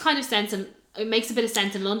it makes kind of sense, and it makes a bit of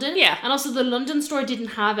sense in London. Yeah. And also the London store didn't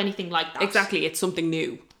have anything like that. Exactly, it's something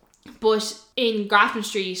new. But in Grafton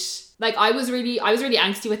Street, like I was really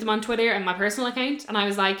angsty with them on Twitter and my personal account, and I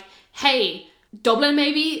was like, hey, Dublin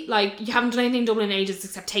maybe, like you haven't done anything in Dublin in ages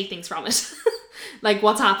except take things from it. Like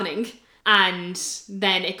what's happening? And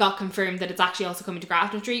then it got confirmed that it's actually also coming to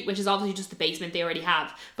Grafton Street, which is obviously just the basement they already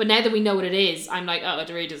have. But now that we know what it is, I'm like, oh, it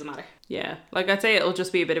really doesn't matter. Yeah, like I'd say it'll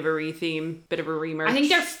just be a bit of a retheme, bit of a remerch. I think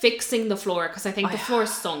they're fixing the floor because I think the floor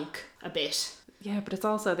sunk a bit. Yeah, but it's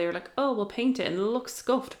also, they were like, oh, we'll paint it and it'll look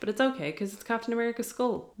scuffed, but it's okay because it's Captain America's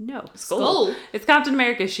skull. No, Skull? It's Captain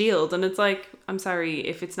America's shield, and it's like, I'm sorry,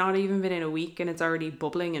 if it's not even been in a week and it's already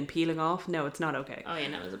bubbling and peeling off, no, it's not okay. Oh yeah,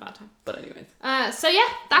 no, it was a bad time. But anyways. So yeah,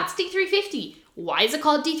 that's D350. Why is it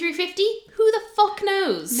called D350? Who the fuck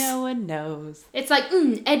knows? No one knows. It's like,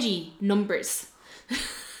 edgy numbers.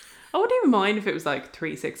 I wouldn't even mind if it was like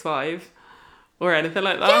 365 or anything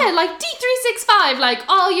like that. Yeah, like D365, like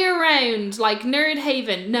all year round, like Nerd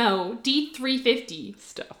Haven. No, D350.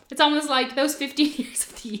 Stuff. It's almost like those 15 years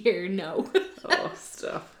of the year. No. Oh,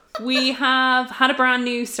 stuff. We have had a brand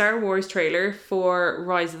new Star Wars trailer for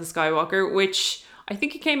Rise of the Skywalker, which I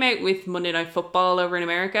think it came out with Monday Night Football over in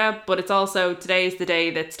America, but it's also, today is the day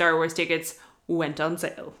that Star Wars tickets went on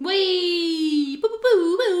sale. Wee! Boo, boo,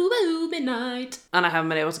 boo, boo, boo, midnight. And I haven't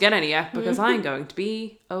been able to get any yet because I'm going to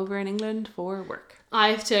be over in England for work. I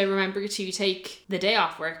have to remember to take the day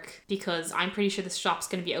off work because I'm pretty sure the shop's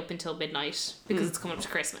going to be open till midnight because it's coming up to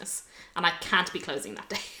Christmas and I can't be closing that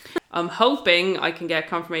day. I'm hoping I can get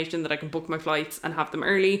confirmation that I can book my flights and have them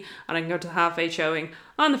early, and I can go to the half-8 showing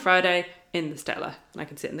on the Friday in the Stella, and I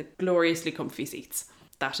can sit in the gloriously comfy seats.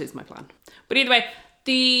 That is my plan. But either way,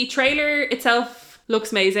 the trailer itself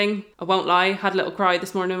looks amazing. I won't lie, had a little cry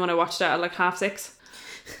this morning when I watched it at like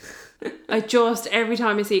 6:30. Every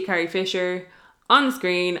time I see Carrie Fisher on the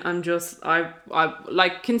screen, I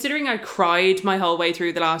like, considering I cried my whole way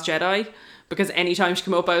through The Last Jedi, because anytime she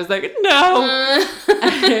came up I was like, no!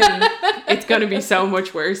 It's going to be so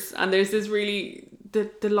much worse. And there's this really,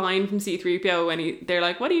 the line from C-3PO when they're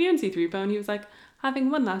like, what are you doing, C-3PO? And he was like,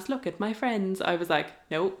 having one last look at my friends. I was like,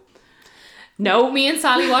 nope. No. Me and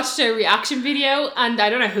Sally watched a reaction video, and I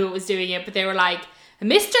don't know who was doing it, but they were like,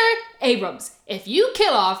 Mr. Abrams, if you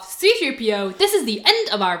kill off C-3PO, this is the end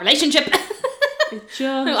of our relationship.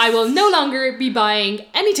 I will no longer be buying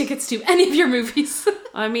any tickets to any of your movies.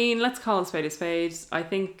 I mean, let's call a spade a spade. I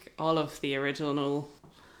think all of the original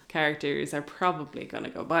characters are probably going to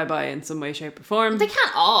go bye-bye in some way, shape or form. They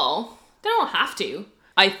can't all. They don't have to.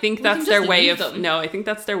 I think that's their way of... No, I think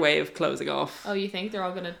that's their way of closing off. Oh, you think they're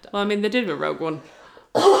all going to... Well, I mean, they did with Rogue One.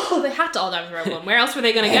 Oh, they had to all die with Rogue One. Where else were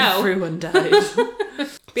they going to go? Everyone died.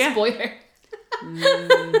 Yeah. Spoiler.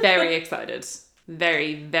 Very excited.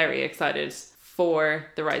 Very, very excited for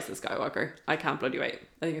The Rise of Skywalker. I can't bloody wait.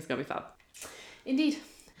 I think it's going to be fab. Indeed.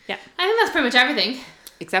 Yeah. I think that's pretty much everything.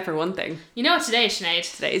 Except for one thing. You know what today is,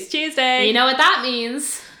 Sinead? Today is Tuesday. You know what that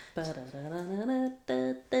means. It's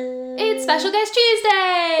Special Guest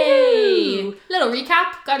Tuesday! Woo. Little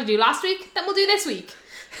recap. Got to do last week, then we'll do this week.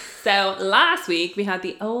 So last week we had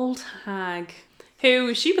the old hag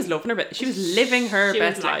who, she was loving her bit. She was living her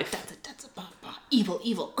best life. That's evil.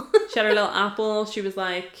 She had her little apple. She was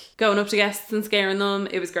like going up to guests and scaring them.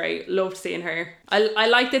 It was great. Loved seeing her. I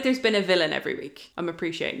like that there's been a villain every week. I'm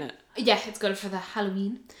appreciating it. Yeah, it's good for the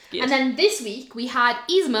Halloween. Yes. And then this week we had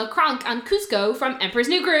Yzma, Kronk and Kuzco from Emperor's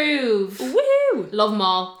New Groove. Woo! Love them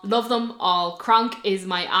all. Love them all. Kronk is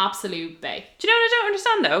my absolute bae. Do you know what I don't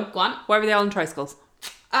understand though? Go on. Why were they all in tricycles?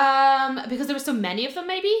 Because there were so many of them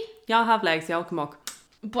maybe. Y'all have legs, y'all can walk.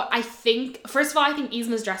 But I think, first of all, I think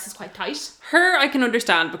Yzma's dress is quite tight. Her I can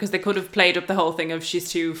understand because they could have played up the whole thing of she's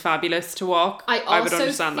too fabulous to walk. I would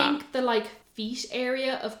understand think the like feet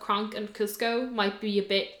area of Kronk and Kuzco might be a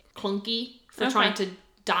bit clunky for trying to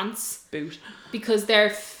dance. Boot. Because their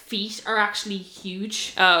feet are actually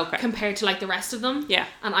huge. Oh, okay. Compared to like the rest of them. Yeah.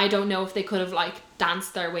 And I don't know if they could have like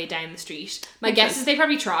danced their way down the street. My guess is they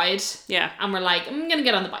probably tried. Yeah. And were like, I'm gonna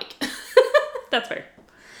get on the bike. That's fair.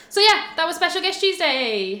 So yeah, that was Special Guest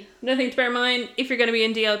Tuesday. Nothing to bear in mind, if you're going to be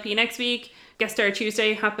in DLP next week, Guest Star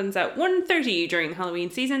Tuesday happens at 1:30 during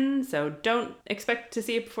Halloween season, so don't expect to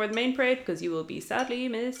see it before the main parade because you will be sadly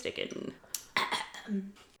mistaken.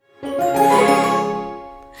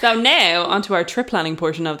 So now onto our trip planning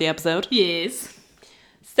portion of the episode. Yes.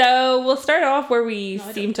 So we'll start off where we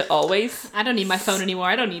seem to always. I don't need my phone anymore.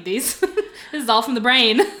 I don't need these. This is all from the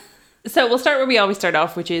brain. So we'll start where we always start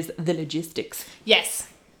off, which is the logistics. Yes.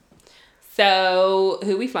 So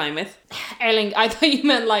who are we flying with? Erling, I thought you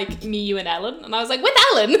meant like me, you, and Ellen. And I was like, with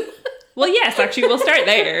Ellen? Well, yes, actually, we'll start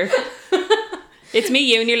there. It's me,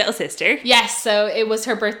 you, and your little sister. Yes, so it was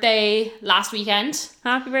her birthday last weekend.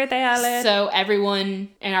 Happy birthday, Ellen. So everyone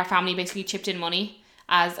in our family basically chipped in money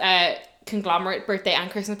as a conglomerate birthday and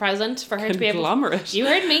Christmas present for her to be able. Conglomerate? You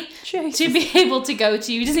heard me. Jesus. To be able to go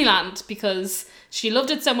to Disneyland because she loved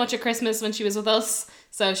it so much at Christmas when she was with us.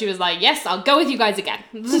 So she was like, yes, I'll go with you guys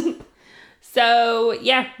again. So,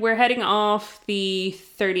 yeah, we're heading off the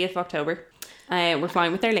 30th of October. We're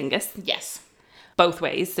flying with Aer Lingus. Yes. Both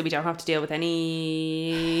ways, so we don't have to deal with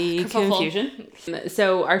any Kerfuffle. confusion.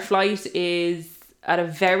 So our flight is at a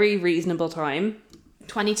very reasonable time.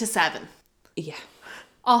 20 to 7. Yeah,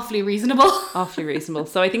 Awfully reasonable. awfully reasonable.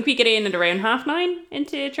 So I think we get in at around 9:30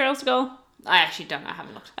 into Charles de Gaulle. I actually don't know. I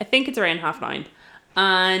haven't looked. I think it's around 9:30.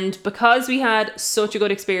 And because we had such a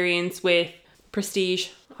good experience with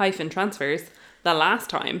Prestige-transfers the last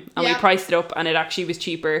time, and we Yeah. priced it up and it actually was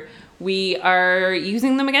cheaper, we are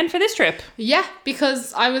using them again for this trip. Yeah,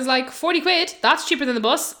 because I was like, 40 quid, that's cheaper than the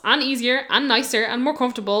bus, and easier, and nicer, and more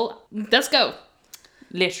comfortable. Let's go.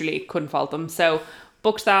 Literally couldn't fault them. So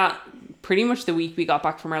booked that pretty much the week we got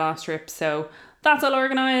back from our last trip. So that's all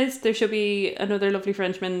organised. There should be another lovely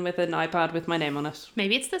Frenchman with an iPad with my name on it.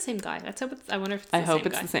 Maybe it's the same guy. Let's hope it's, I wonder if it's the I same hope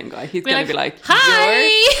it's guy. the same guy. He's Be going to be like, hi!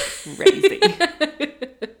 you're crazy.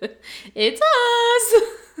 It's us!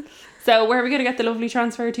 So where are we going to get the lovely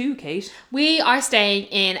transfer to, Kate? We are staying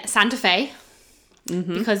in Santa Fe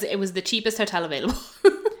because it was the cheapest hotel available.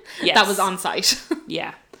 Yes. That was on site.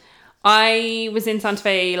 Yeah. I was in Santa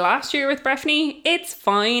Fe last year with Breffney. It's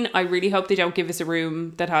fine. I really hope they don't give us a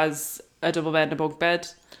room that has a double bed and a bunk bed.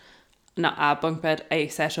 Not a bunk bed, a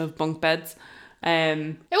set of bunk beds.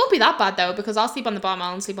 It won't be that bad though because I'll sleep on the bottom,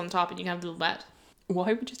 I'll sleep on the top, and you can have a little bed.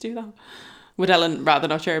 Why would you do that? Would Ellen rather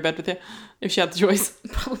not share a bed with you if she had the choice?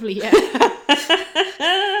 Probably, yeah.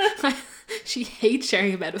 She hates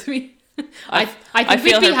sharing a bed with me. I think I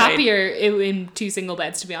feel we'd be her pain. happier in 2 single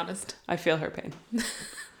beds, to be honest. I feel her pain.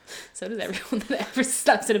 So does everyone that ever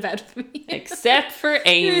sleeps in a bed with me. Except for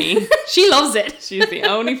Amy. She loves it. She's the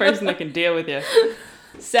only person that can deal with you.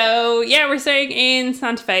 So, yeah, we're staying in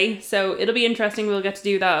Santa Fe. So, it'll be interesting. We'll get to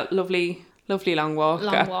do that lovely long walk.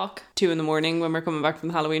 Long at walk. 2 a.m. when we're coming back from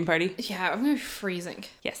the Halloween party. Yeah, I'm gonna be freezing.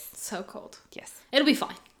 Yes. It's so cold. Yes. It'll be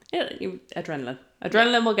fine. Adrenaline.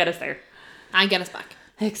 Adrenaline will get us there. And get us back.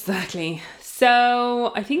 Exactly.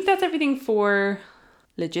 So, I think that's everything for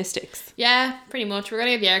logistics. Yeah, pretty much. We're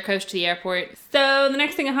gonna get the air coach to the airport. So the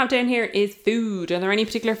next thing I have down here is food. Are there any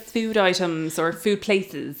particular food items or food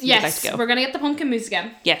places you'd like to go? We're gonna get the pumpkin mousse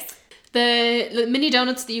again. Yes. The mini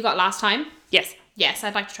donuts that you got last time. Yes. Yes,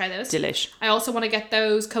 I'd like to try those. Delish. I also want to get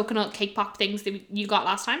those coconut cake pop things that you got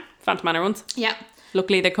last time. Phantom Manor ones. Yeah.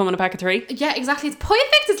 Luckily, they come in a pack of 3. Yeah, exactly. It's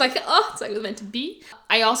perfect. It's like, it's like it was meant to be.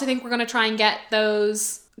 I also think we're going to try and get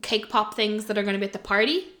those cake pop things that are going to be at the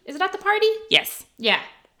party. Is it at the party? Yes. Yeah,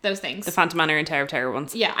 those things. The Phantom Manor and Tower of Terror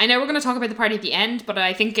ones. Yeah, I know we're going to talk about the party at the end, but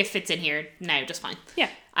I think if it's in here now, just fine. Yeah.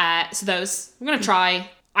 So those, we're going to try.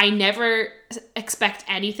 I never expect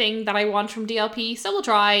anything that I want from DLP, so we'll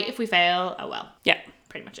try. If we fail, oh well. Yeah.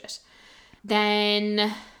 Pretty much it. Then,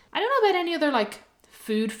 I don't know about any other, like,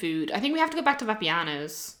 food. I think we have to go back to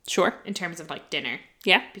Vapiano's Sure. in terms of, like, dinner.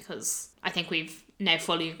 Yeah. Because I think we've now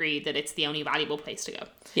fully agreed that it's the only valuable place to go.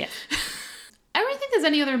 Yeah. I don't really think there's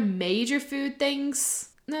any other major food things.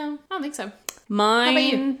 No, I don't think so.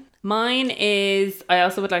 Mine is, I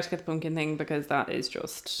also would like to get the pumpkin thing because that is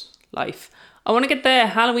just life. I want to get the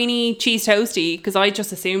Halloweeny cheese toasty because I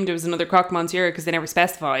just assumed it was another croque monsieur because they never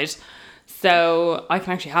specified. So I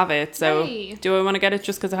can actually have it. So Hey. do I want to get it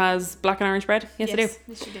just because it has black and orange bread? Yes, I do.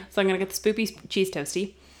 Yes, you do. So I'm going to get the spoopy cheese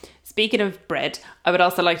toasty. Speaking of bread, I would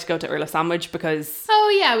also like to go to Erla Sandwich because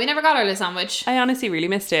Oh yeah, we never got Erla sandwich. I honestly really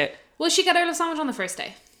missed it. Will she get Erla sandwich on the first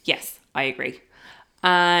day? Yes, I agree.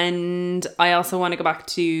 And I also want to go back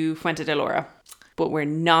to Fuente de Lora. But we're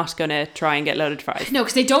not going to try and get loaded fries. No,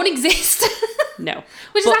 because they don't exist. No.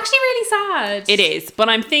 Which But is actually really sad. it is. But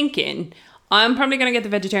I'm thinking, I'm probably going to get the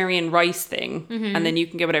vegetarian rice thing, and then you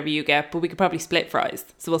can get whatever you get, but we could probably split fries.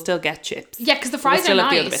 So we'll still get chips. Yeah, because the fries still are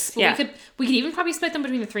have the other nice. bits. But Yeah. we could even probably split them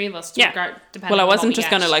between the three of us. Yeah. Depending Well, I on what wasn't we just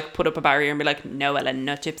get. going to like put up a barrier and be like, no, Ellen,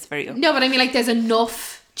 no chips for you. No, but I mean, like, there's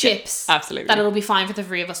enough chips. Absolutely. That it'll be fine for the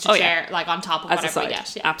three of us to Oh, yeah. share, like, on top of As a whatever we side.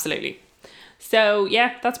 get. Yeah. Absolutely. So,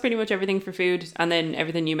 yeah, that's pretty much everything for food. And then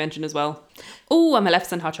everything you mentioned as well. Oh, and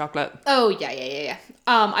Maleficent hot chocolate. Oh, yeah.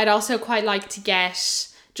 I'd also quite like to get,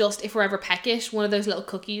 just if we're ever peckish, one of those little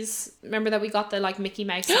cookies. Remember that we got the, like, Mickey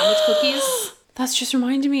Mouse sandwich cookies? That's just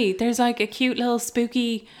reminding me. There's like a cute little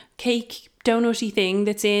spooky cake donutty thing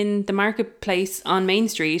that's in the marketplace on Main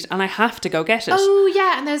Street, and I have to go get it. Oh,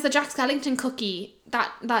 yeah, and there's the Jack Skellington cookie.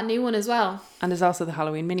 That new one as well. And there's also the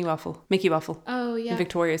Halloween mini waffle, Mickey waffle. Oh, yeah. In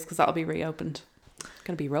Victoria's, because that'll be reopened. It's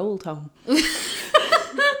going to be rolled home.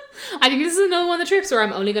 I think this is another one of the trips where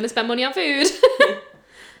I'm only going to spend money on food.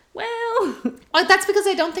 Well, Oh, that's because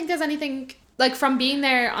I don't think there's anything, like, from being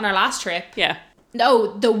there on our last trip. yeah.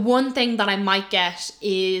 No, the one thing that I might get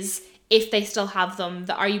is, if they still have them,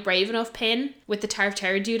 the Are You Brave Enough pin with the Tarv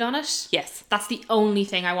Terror dude on it. Yes. That's the only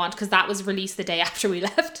thing I want, because that was released the day after we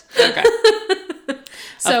left. Okay.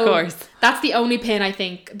 So Of course. that's the only pin I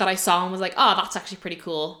think that I saw and was like, oh, that's actually pretty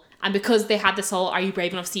cool. And because they had this whole Are You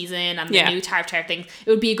Brave Enough season and the Yeah. new Tarv Terror thing, it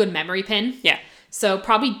would be a good memory pin. Yeah. So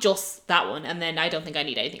probably just that one, and then I don't think I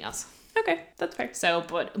need anything else. Okay, that's fair. So,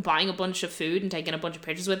 but buying a bunch of food and taking a bunch of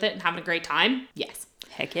pictures with it and having a great time, yes.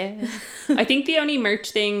 Heck yeah. I think the only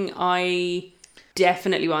merch thing I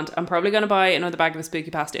definitely want, I'm probably going to buy another bag of a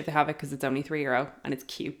spooky pasta if they have it, because it's only €3 and it's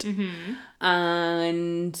cute. Mm-hmm.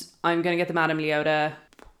 And I'm going to get the Madame Leota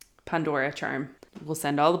Pandora charm. We'll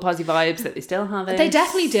send all the posy vibes that they still have it. They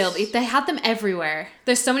definitely do. They had them everywhere.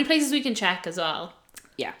 There's so many places we can check as well.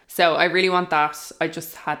 Yeah. So I really want that. I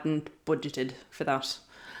just hadn't budgeted for that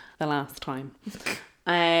the last time.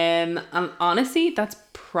 And honestly, that's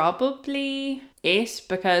probably it,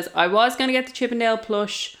 because I was going to get the Chippendale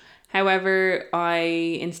plush. However, I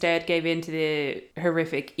instead gave in to the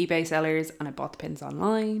horrific eBay sellers and I bought the pins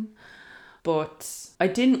online. But I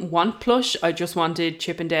didn't want plush. I just wanted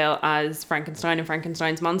Chippendale as Frankenstein and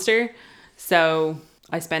Frankenstein's monster. So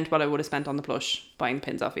I spent what I would have spent on the plush buying the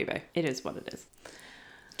pins off eBay. It is what it is.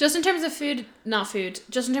 Just in terms of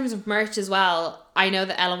just in terms of merch as well, I know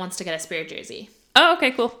that Ella wants to get a Spirit jersey. Oh, okay,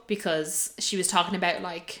 cool. Because she was talking about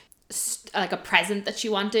like a present that she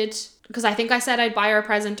wanted. Because I think I said I'd buy her a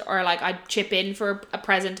present, or like I'd chip in for a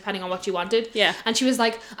present depending on what she wanted. Yeah. And she was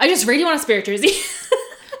like, I just really want a Spirit jersey.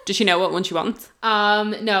 Does she know what one she wants?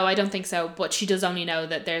 No, I don't think so. But she does only know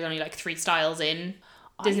that there's only like 3 styles in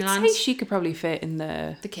Disneyland. I'd say she could probably fit in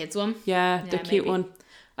the kids one. yeah, the cute maybe. one.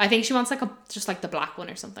 I think she wants like just like the black one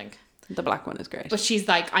or something. The black one is great. But she's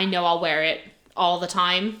like, I know I'll wear it all the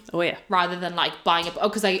time. Oh yeah. Rather than like buying it. Oh,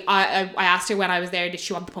 because I asked her when I was there, did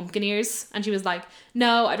she want the pumpkin ears? And she was like,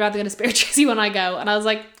 no, I'd rather get a Spirit jersey when I go. And I was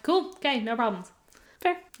like, cool, okay, no problems.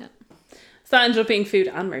 Fair. Yeah. So that ended up being food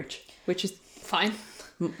and merch, which is Fine.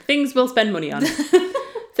 things we'll spend money on.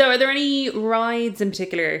 So are there any rides in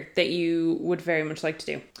particular that you would very much like to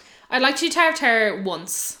do? I'd like to do Tower of Terror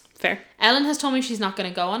once. Fair. Ellen has told me she's not going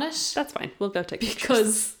to go on it. That's fine. We'll go take pictures.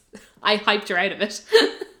 Because I hyped her out of it.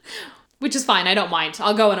 Which is fine. I don't mind.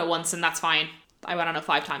 I'll go on it once and that's fine. I went on it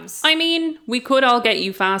 5 times. I mean, we could all get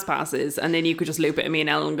you fast passes and then you could just loop it at me and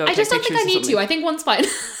Ellen and go I take just don't pictures think I or need to. something. I think one's fine.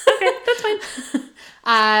 Okay, that's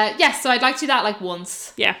fine. Yes, so I'd like to do that like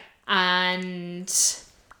once. Yeah. And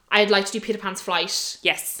I'd like to do Peter Pan's Flight.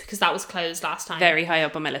 Yes. Because that was closed last time. Very high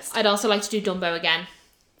up on my list. I'd also like to do Dumbo again.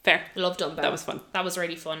 Fair. I love Dumbo. That was fun. That was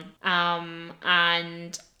really fun.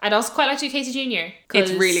 And I'd also quite like to do Casey Jr.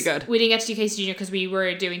 It's really good. We didn't get to do Casey Jr. because we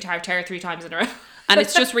were doing Tower of Terror 3 times in a row. And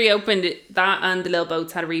it's just reopened. That and the Little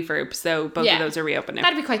Boats had a refurb, so both Yeah. of those are reopened now.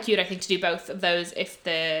 That'd be quite cute, I think, to do both of those if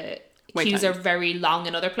the Wait queues are times. very long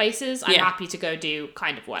in other places. I'm Yeah. happy to go do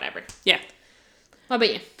kind of whatever. Yeah. What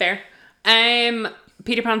about you? Fair.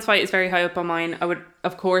 Peter Pan's Fight is very high up on mine. I would,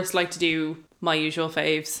 of course, like to do my usual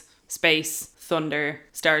faves: Space, Thunder,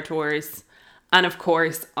 Star Tours, and of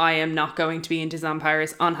course, I am not going to be in Disneyland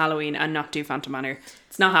Paris on Halloween and not do Phantom Manor.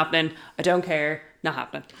 It's not happening. I don't care. Not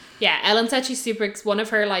happening. Yeah, Ellen said she's one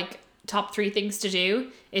of her like top 3 things to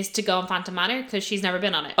do is to go on Phantom Manor because she's never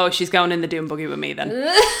been on it. Oh, she's going in the Doom Buggy with me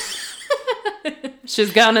then.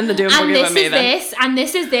 She's going in the Doom Buggy with me then. And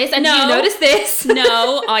this is this, and No. do you notice this?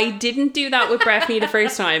 No, I didn't do that with Breffney the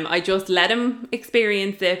first time. I just let him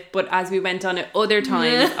experience it, but as we went on it other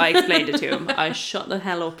times, I explained it to him. I shut the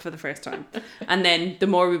hell up for the first time. And then the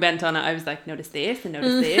more we went on it, I was like, notice this, and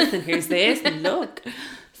here's this, and look.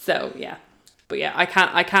 So, yeah. But yeah,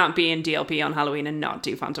 I can't be in DLP on Halloween and not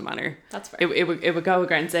do Phantom Manor. That's fair. It would go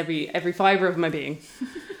against every fibre of my being.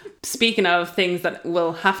 Speaking of things that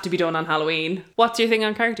will have to be done on Halloween, what's your thing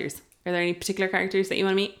on characters? Are there any particular characters that you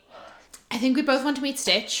want to meet? I think we both want to meet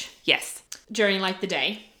Stitch Yes. during like the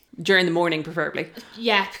day. During the morning, preferably.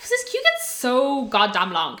 Yeah, because his queue gets so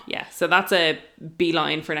goddamn long. Yeah, so that's a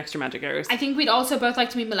beeline for Extra Magic Hours. I think we'd also both like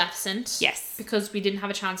to meet Maleficent. Yes. Because we didn't have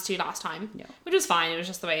a chance to last time. No. Which was fine. It was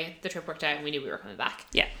just the way the trip worked out and we knew we were coming back.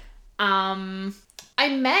 Yeah. I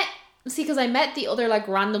met the other like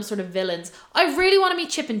random sort of villains. I really want to meet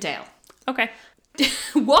Chip and Dale. Okay.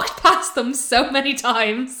 Walked past them so many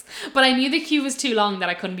times, but I knew the queue was too long that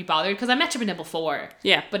I couldn't be bothered because I met Chip and Dale before.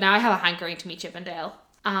 Yeah. But now I have a hankering to meet Chip and Dale.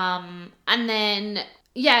 And then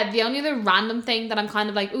yeah, the only other random thing that I'm kind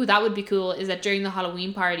of like, ooh, that would be cool, is that during the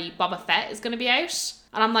Halloween party, Boba Fett is going to be out,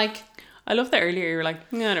 and I'm like, I love that earlier you were like,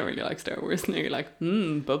 yeah, I don't really like Star Wars, and now you're like,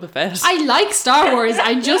 Boba Fett. I like Star Wars.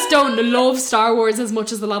 I just don't love Star Wars as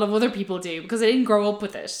much as a lot of other people do because I didn't grow up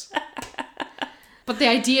with it. But the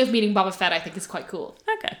idea of meeting Boba Fett, I think, is quite cool.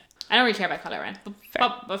 Okay. I don't really care about Kylo Ren, but Fair.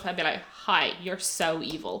 Boba Fett be like, hi, you're so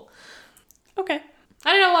evil. Okay.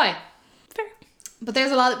 I don't know why. Fair. But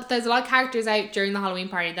there's a lot of characters out during the Halloween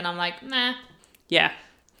party that I'm like, nah. Yeah.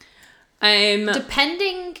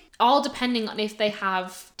 Depending on if they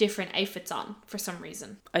have different outfits on for some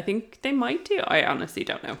reason. I think they might do. I honestly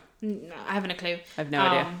don't know. No, I haven't a clue. I have no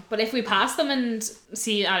idea. But if we pass them and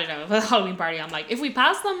see, I don't know, the Halloween party, I'm like, if we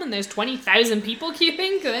pass them and there's 20,000 people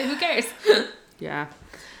queuing, who cares? Yeah.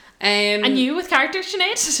 And you with characters,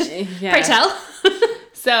 Sinead? Yeah. Pray tell.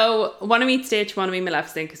 So, want to meet Stitch, want to meet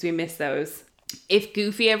Maleficent, because we miss those. If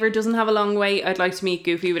Goofy ever doesn't have a long wait, I'd like to meet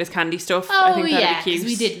Goofy with his candy stuff. I think that'd be cute.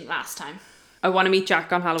 because we didn't last time. I want to meet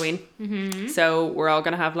Jack on Halloween. Mm-hmm. So we're all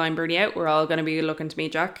going to have Line Birdie out. We're all going to be looking to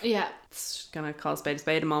meet Jack. Yeah. It's going to call spade a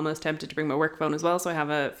spade. I'm almost tempted to bring my work phone as well, so I have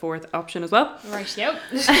a fourth option as well. Right, yo.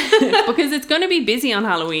 Because it's going to be busy on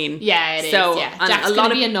Halloween. Yeah, it is. So, Yeah. and Jack's going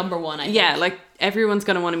to be a number one, I think. Yeah, like everyone's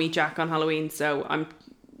going to want to meet Jack on Halloween. So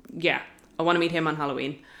I want to meet him on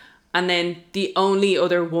Halloween. And then the only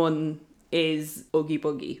other one is Oogie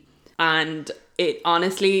Boogie. And it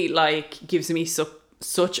honestly like gives me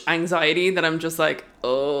such anxiety that I'm just like,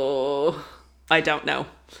 oh, I don't know.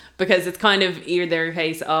 Because it's kind of either a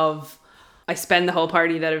case of I spend the whole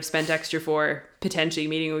party that I've spent extra for potentially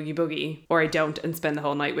meeting Oogie Boogie, or I don't and spend the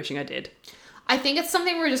whole night wishing I did. I think it's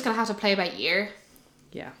something we're just going to have to play by ear.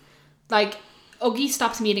 Yeah. Like, Oogie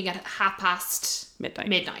stops meeting at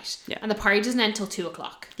midnight. Yeah. And the party doesn't end until 2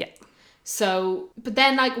 o'clock. Yeah. So, but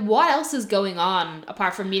then like, what else is going on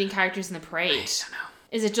apart from meeting characters in the parade? I don't know.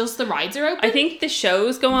 Is it just the rides are open? I think the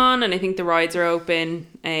shows go on and I think the rides are open.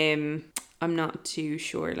 I'm not too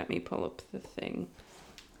sure. Let me pull up the thing.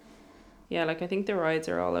 Yeah, like I think the rides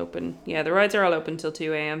are all open. Yeah, the rides are all open till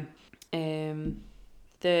 2 a.m.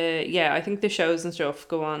 I think the shows and stuff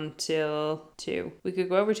go on till 2. We could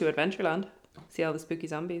go over to Adventureland. See all the spooky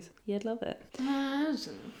zombies. You'd love it.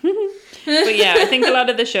 But yeah, I think a lot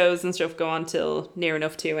of the shows and stuff go on till near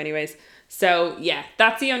enough 2 anyways. So yeah,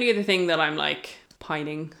 that's the only other thing that I'm like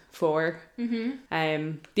pining for.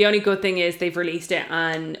 Mm-hmm. The only good thing is they've released it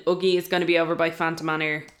and Oogie is going to be over by Phantom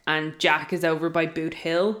Manor and Jack is over by Boot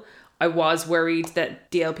Hill. I was worried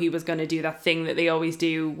that DLP was going to do that thing that they always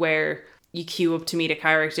do where you queue up to meet a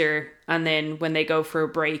character and then when they go for a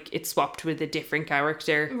break it's swapped with a different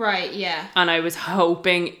character. Right, yeah. And I was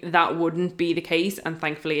hoping that wouldn't be the case and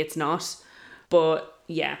thankfully it's not. But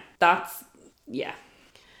yeah, yeah.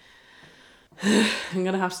 I'm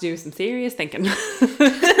going to have to do some serious thinking.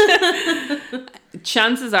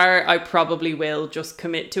 Chances are I probably will just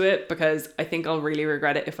commit to it because I think I'll really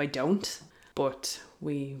regret it if I don't. But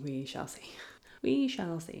we shall see. We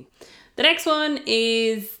shall see. The next one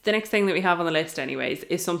is, the next thing that we have on the list anyways,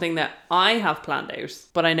 is something that I have planned out,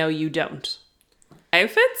 but I know you don't.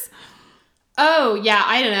 Outfits? Oh, yeah,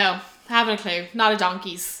 I don't know. I haven't a clue. Not a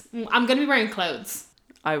donkey's. I'm going to be wearing clothes.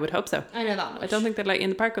 I would hope so. I know that much. I don't think they'd let you in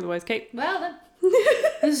the park otherwise, Kate. Well, then.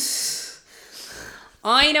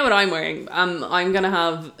 I know what I'm wearing. I'm going to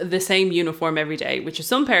have the same uniform every day, which is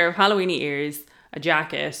some pair of Halloweeny ears, a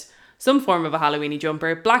jacket, some form of a Halloweeny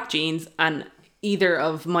jumper, black jeans, and either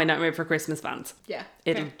of my Nightmare Before Christmas Vans. Yeah.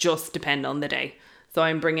 It'll just depend on the day. So I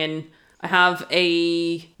have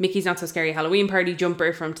a Mickey's Not So Scary Halloween Party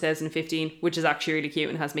jumper from 2015, which is actually really cute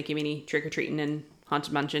and has Mickey Minnie trick-or-treating in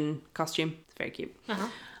Haunted Mansion costume. It's very cute. Uh-huh.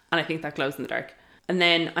 And I think that glows in the dark. And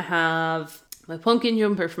then I have my pumpkin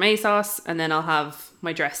jumper from ASOS, and then I'll have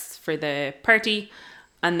my dress for the party.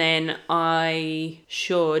 And then I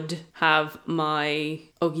should have my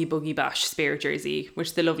Oogie Boogie Bash spirit jersey,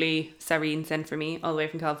 which the lovely Sareen sent for me all the way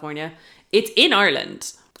from California. It's in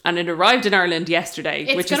Ireland. And it arrived in Ireland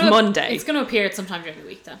yesterday, which is Monday. It's going to appear at some time during the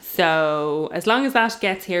week, though. So as long as that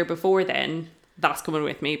gets here before then, that's coming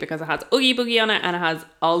with me, because it has Oogie Boogie on it and it has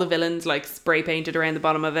all the villains like spray painted around the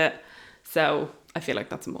bottom of it. So I feel like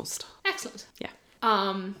that's a must. Excellent. Yeah.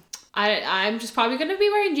 I'm just probably going to be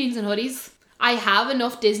wearing jeans and hoodies. I have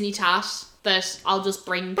enough Disney tat that I'll just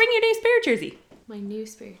bring your new spirit jersey. My new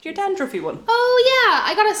spirit jersey. Your dandruffy one. Oh yeah,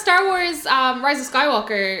 I got a Star Wars Rise of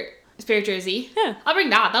Skywalker spirit jersey. Yeah. I'll bring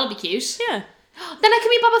that. That'll be cute. Yeah. Then I can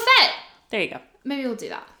be Boba Fett. There you go. Maybe we'll do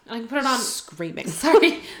that. And I can put it on. Screaming.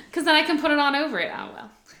 Sorry, because then I can put it on over it. Oh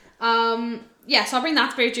well. Yeah. So I'll bring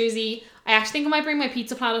that spirit jersey. I actually think I might bring my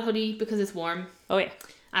Pizza Planet hoodie because it's warm. Oh yeah.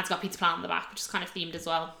 And it's got Pizza Planet on the back, which is kind of themed as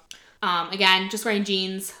well. Again, just wearing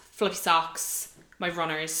jeans, fluffy socks, my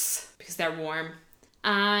runners because they're warm.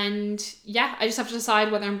 And yeah, I just have to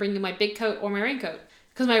decide whether I'm bringing my big coat or my raincoat.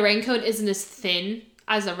 Because my raincoat isn't as thin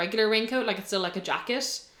as a regular raincoat, like it's still like a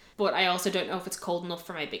jacket. But I also don't know if it's cold enough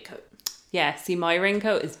for my big coat. Yeah, see, my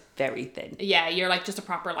raincoat is very thin. Yeah, you're like just a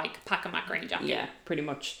proper like pack a macaroni jacket. Yeah, pretty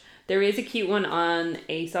much. There is a cute one on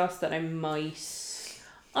ASOS that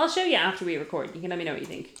I'll show you after we record. You can let me know what you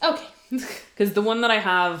think. Okay. Because the one that I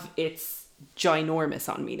have, it's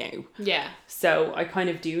ginormous on me now. Yeah. So I kind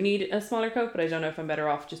of do need a smaller coat, but I don't know if I'm better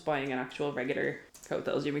off just buying an actual regular coat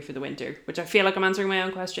that'll do me for the winter, which I feel like I'm answering my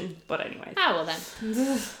own question, but anyway. Ah, well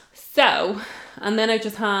then. So, and then I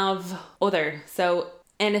just have other. So,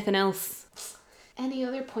 anything else? Any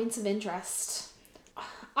other points of interest?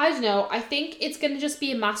 I don't know. I think it's going to just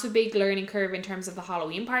be a massive big learning curve in terms of the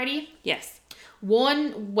Halloween party. Yes.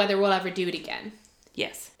 1, whether we'll ever do it again.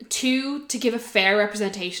 Yes. 2, to give a fair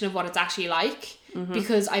representation of what it's actually like. Mm-hmm.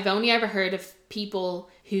 Because I've only ever heard of people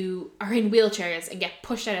who are in wheelchairs and get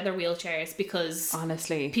pushed out of their wheelchairs because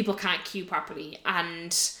honestly people can't queue properly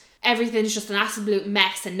and everything's just an absolute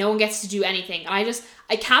mess and no one gets to do anything. And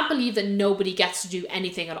I can't believe that nobody gets to do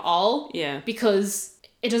anything at all. Yeah. Because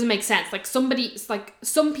it doesn't make sense. Like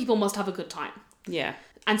some people must have a good time. Yeah.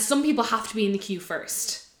 And some people have to be in the queue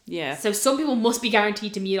first. Yeah. So some people must be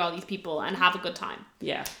guaranteed to meet all these people and have a good time.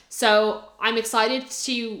 Yeah. So I'm excited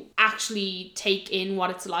to actually take in what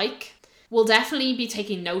it's like. We'll definitely be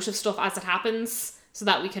taking note of stuff as it happens so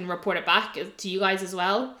that we can report it back to you guys as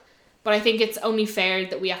well. But I think it's only fair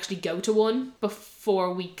that we actually go to one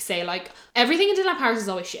before we say like, everything in Disneyland Paris is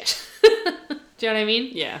always shit. Do you know what I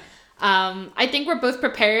mean? Yeah. I think we're both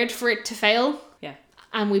prepared for it to fail. Yeah.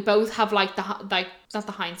 And we both have not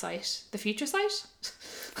the hindsight, the future sight?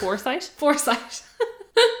 Foresight? Foresight.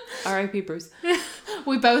 R.I.P. Bruce.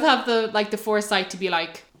 We both have the foresight to be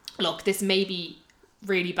like, look, this may be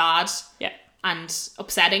really bad. Yeah. And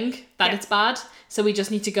upsetting that it's bad. So we just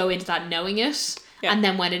need to go into that knowing it. Yeah. And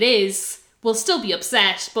then when it is, we'll still be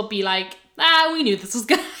upset, but be like, we knew this was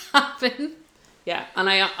going to happen. Yeah. And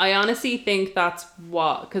I honestly think that's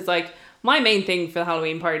because like my main thing for the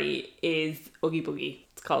Halloween party is Oogie Boogie.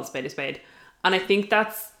 It's called Spade a Spade. And I think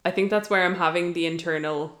that's where I'm having the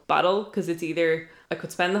internal battle, because it's either I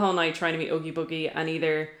could spend the whole night trying to meet Oogie Boogie and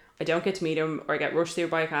either I don't get to meet him or I get rushed through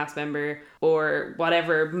by a cast member or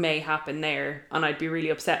whatever may happen there and I'd be really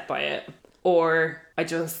upset by it. Or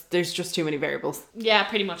there's just too many variables. Yeah,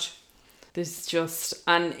 pretty much. There's just,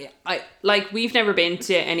 and we've never been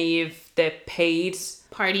to any of the paid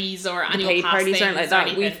parties or annual paid pass parties things or like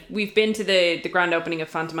that. We've been to the grand opening of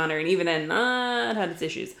Phantom Manor, and even then, it had its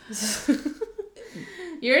issues.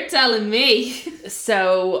 You're telling me.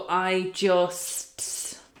 So I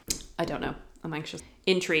don't know. I'm anxious,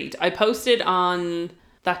 intrigued. I posted on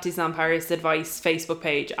that Disneyland Paris Advice Facebook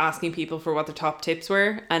page asking people for what their top tips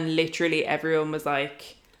were, and literally everyone was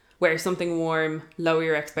like, wear something warm, lower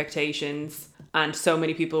your expectations. And so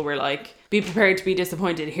many people were like, be prepared to be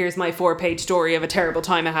disappointed. Here's my 4-page story of a terrible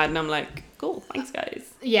time I had. And I'm like, cool, thanks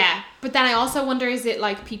guys. Yeah. But then I also wonder, is it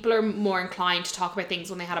like people are more inclined to talk about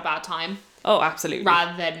things when they had a bad time? Oh, absolutely.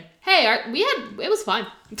 Rather than, hey, it was fine.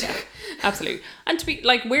 Yeah, absolutely. And to be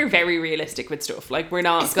like, we're very realistic with stuff. Like we're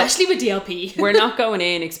not, especially with DLP. We're not going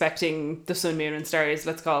in expecting the sun, moon and stars.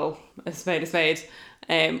 Let's call a spade a spade.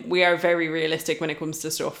 We are very realistic when it comes to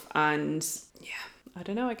stuff, and yeah, I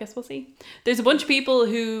don't know, I guess we'll see. There's a bunch of people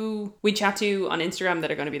who we chat to on Instagram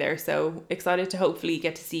that are going to be there, so excited to hopefully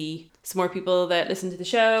get to see some more people that listen to the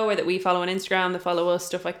show or that we follow on Instagram, that follow us,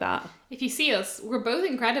 stuff like that. If you see us, we're both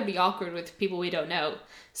incredibly awkward with people we don't know,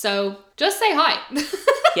 so just say hi.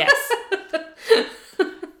 Yes.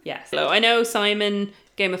 Yes. So I know Simon,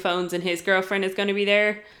 Game of Phones, and his girlfriend is going to be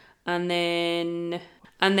there, and then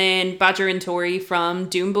And then Badger and Tori from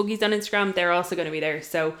Doom Buggies on Instagram, they're also going to be there.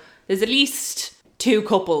 So there's at least 2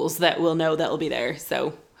 couples that we'll know that'll be there.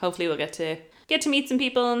 So hopefully we'll get to meet some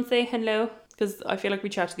people and say hello. Because I feel like we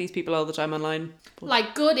chat to these people all the time online.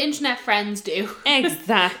 Like good internet friends do.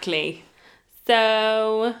 Exactly.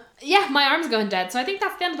 So... yeah, my arm's going dead. So I think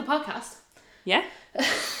that's the end of the podcast. yeah.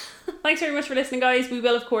 Thanks very much for listening, guys. We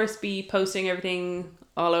will, of course, be posting everything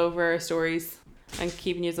all over our stories and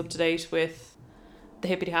keeping you up to date with the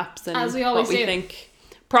hippity haps and as we always what we think.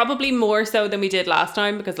 Probably more so than we did last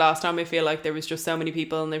time, because last time I feel like there was just so many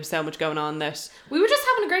people and there was so much going on that... we were just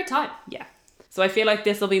having a great time. yeah. So I feel like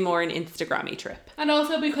this will be more an Instagrammy trip. And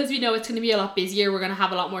also because we know it's going to be a lot busier, we're going to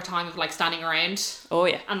have a lot more time of like standing around. Oh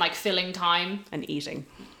yeah. And like filling time. And eating.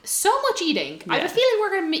 So much eating. I have a feeling we're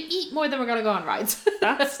going to eat more than we're going to go on rides.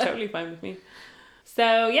 That's totally fine with me.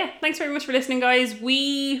 So yeah, thanks very much for listening, guys.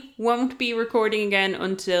 We won't be recording again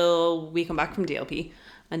until we come back from DLP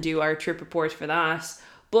and do our trip report for that.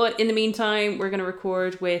 But in the meantime, we're going to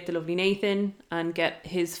record with the lovely Nathan and get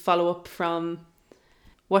his follow-up from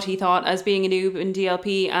what he thought as being a noob in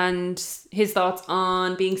DLP and his thoughts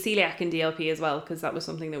on being celiac in DLP as well, because that was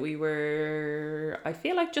something that we were, I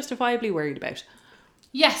feel like, justifiably worried about.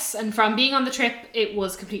 Yes, and from being on the trip, it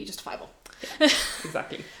was completely justifiable. Yeah,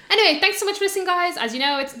 exactly. Anyway, thanks so much for listening, guys. As you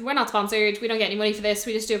know, we're not sponsored. We don't get any money for this.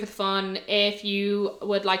 We just do it for the fun. If you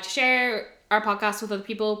would like to share our podcast with other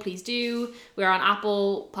people, please do. We're on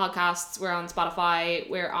Apple Podcasts, we're on Spotify,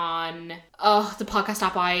 we're on the podcast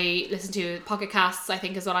app I listen to, Pocket Casts, I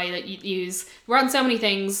think is what I use. We're on so many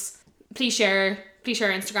things. Please share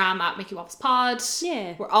Instagram at Mickey Wops Pod.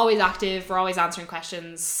 Yeah. We're always active, we're always answering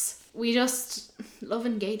questions. We just love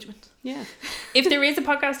engagement. Yeah. If there is a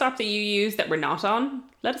podcast app that you use that we're not on,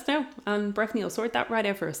 let us know, and Breffney will sort that right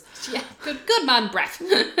out for us. Yeah, good man, Brett.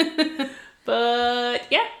 But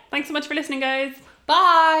yeah, thanks so much for listening, guys.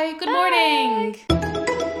 Bye. Good morning.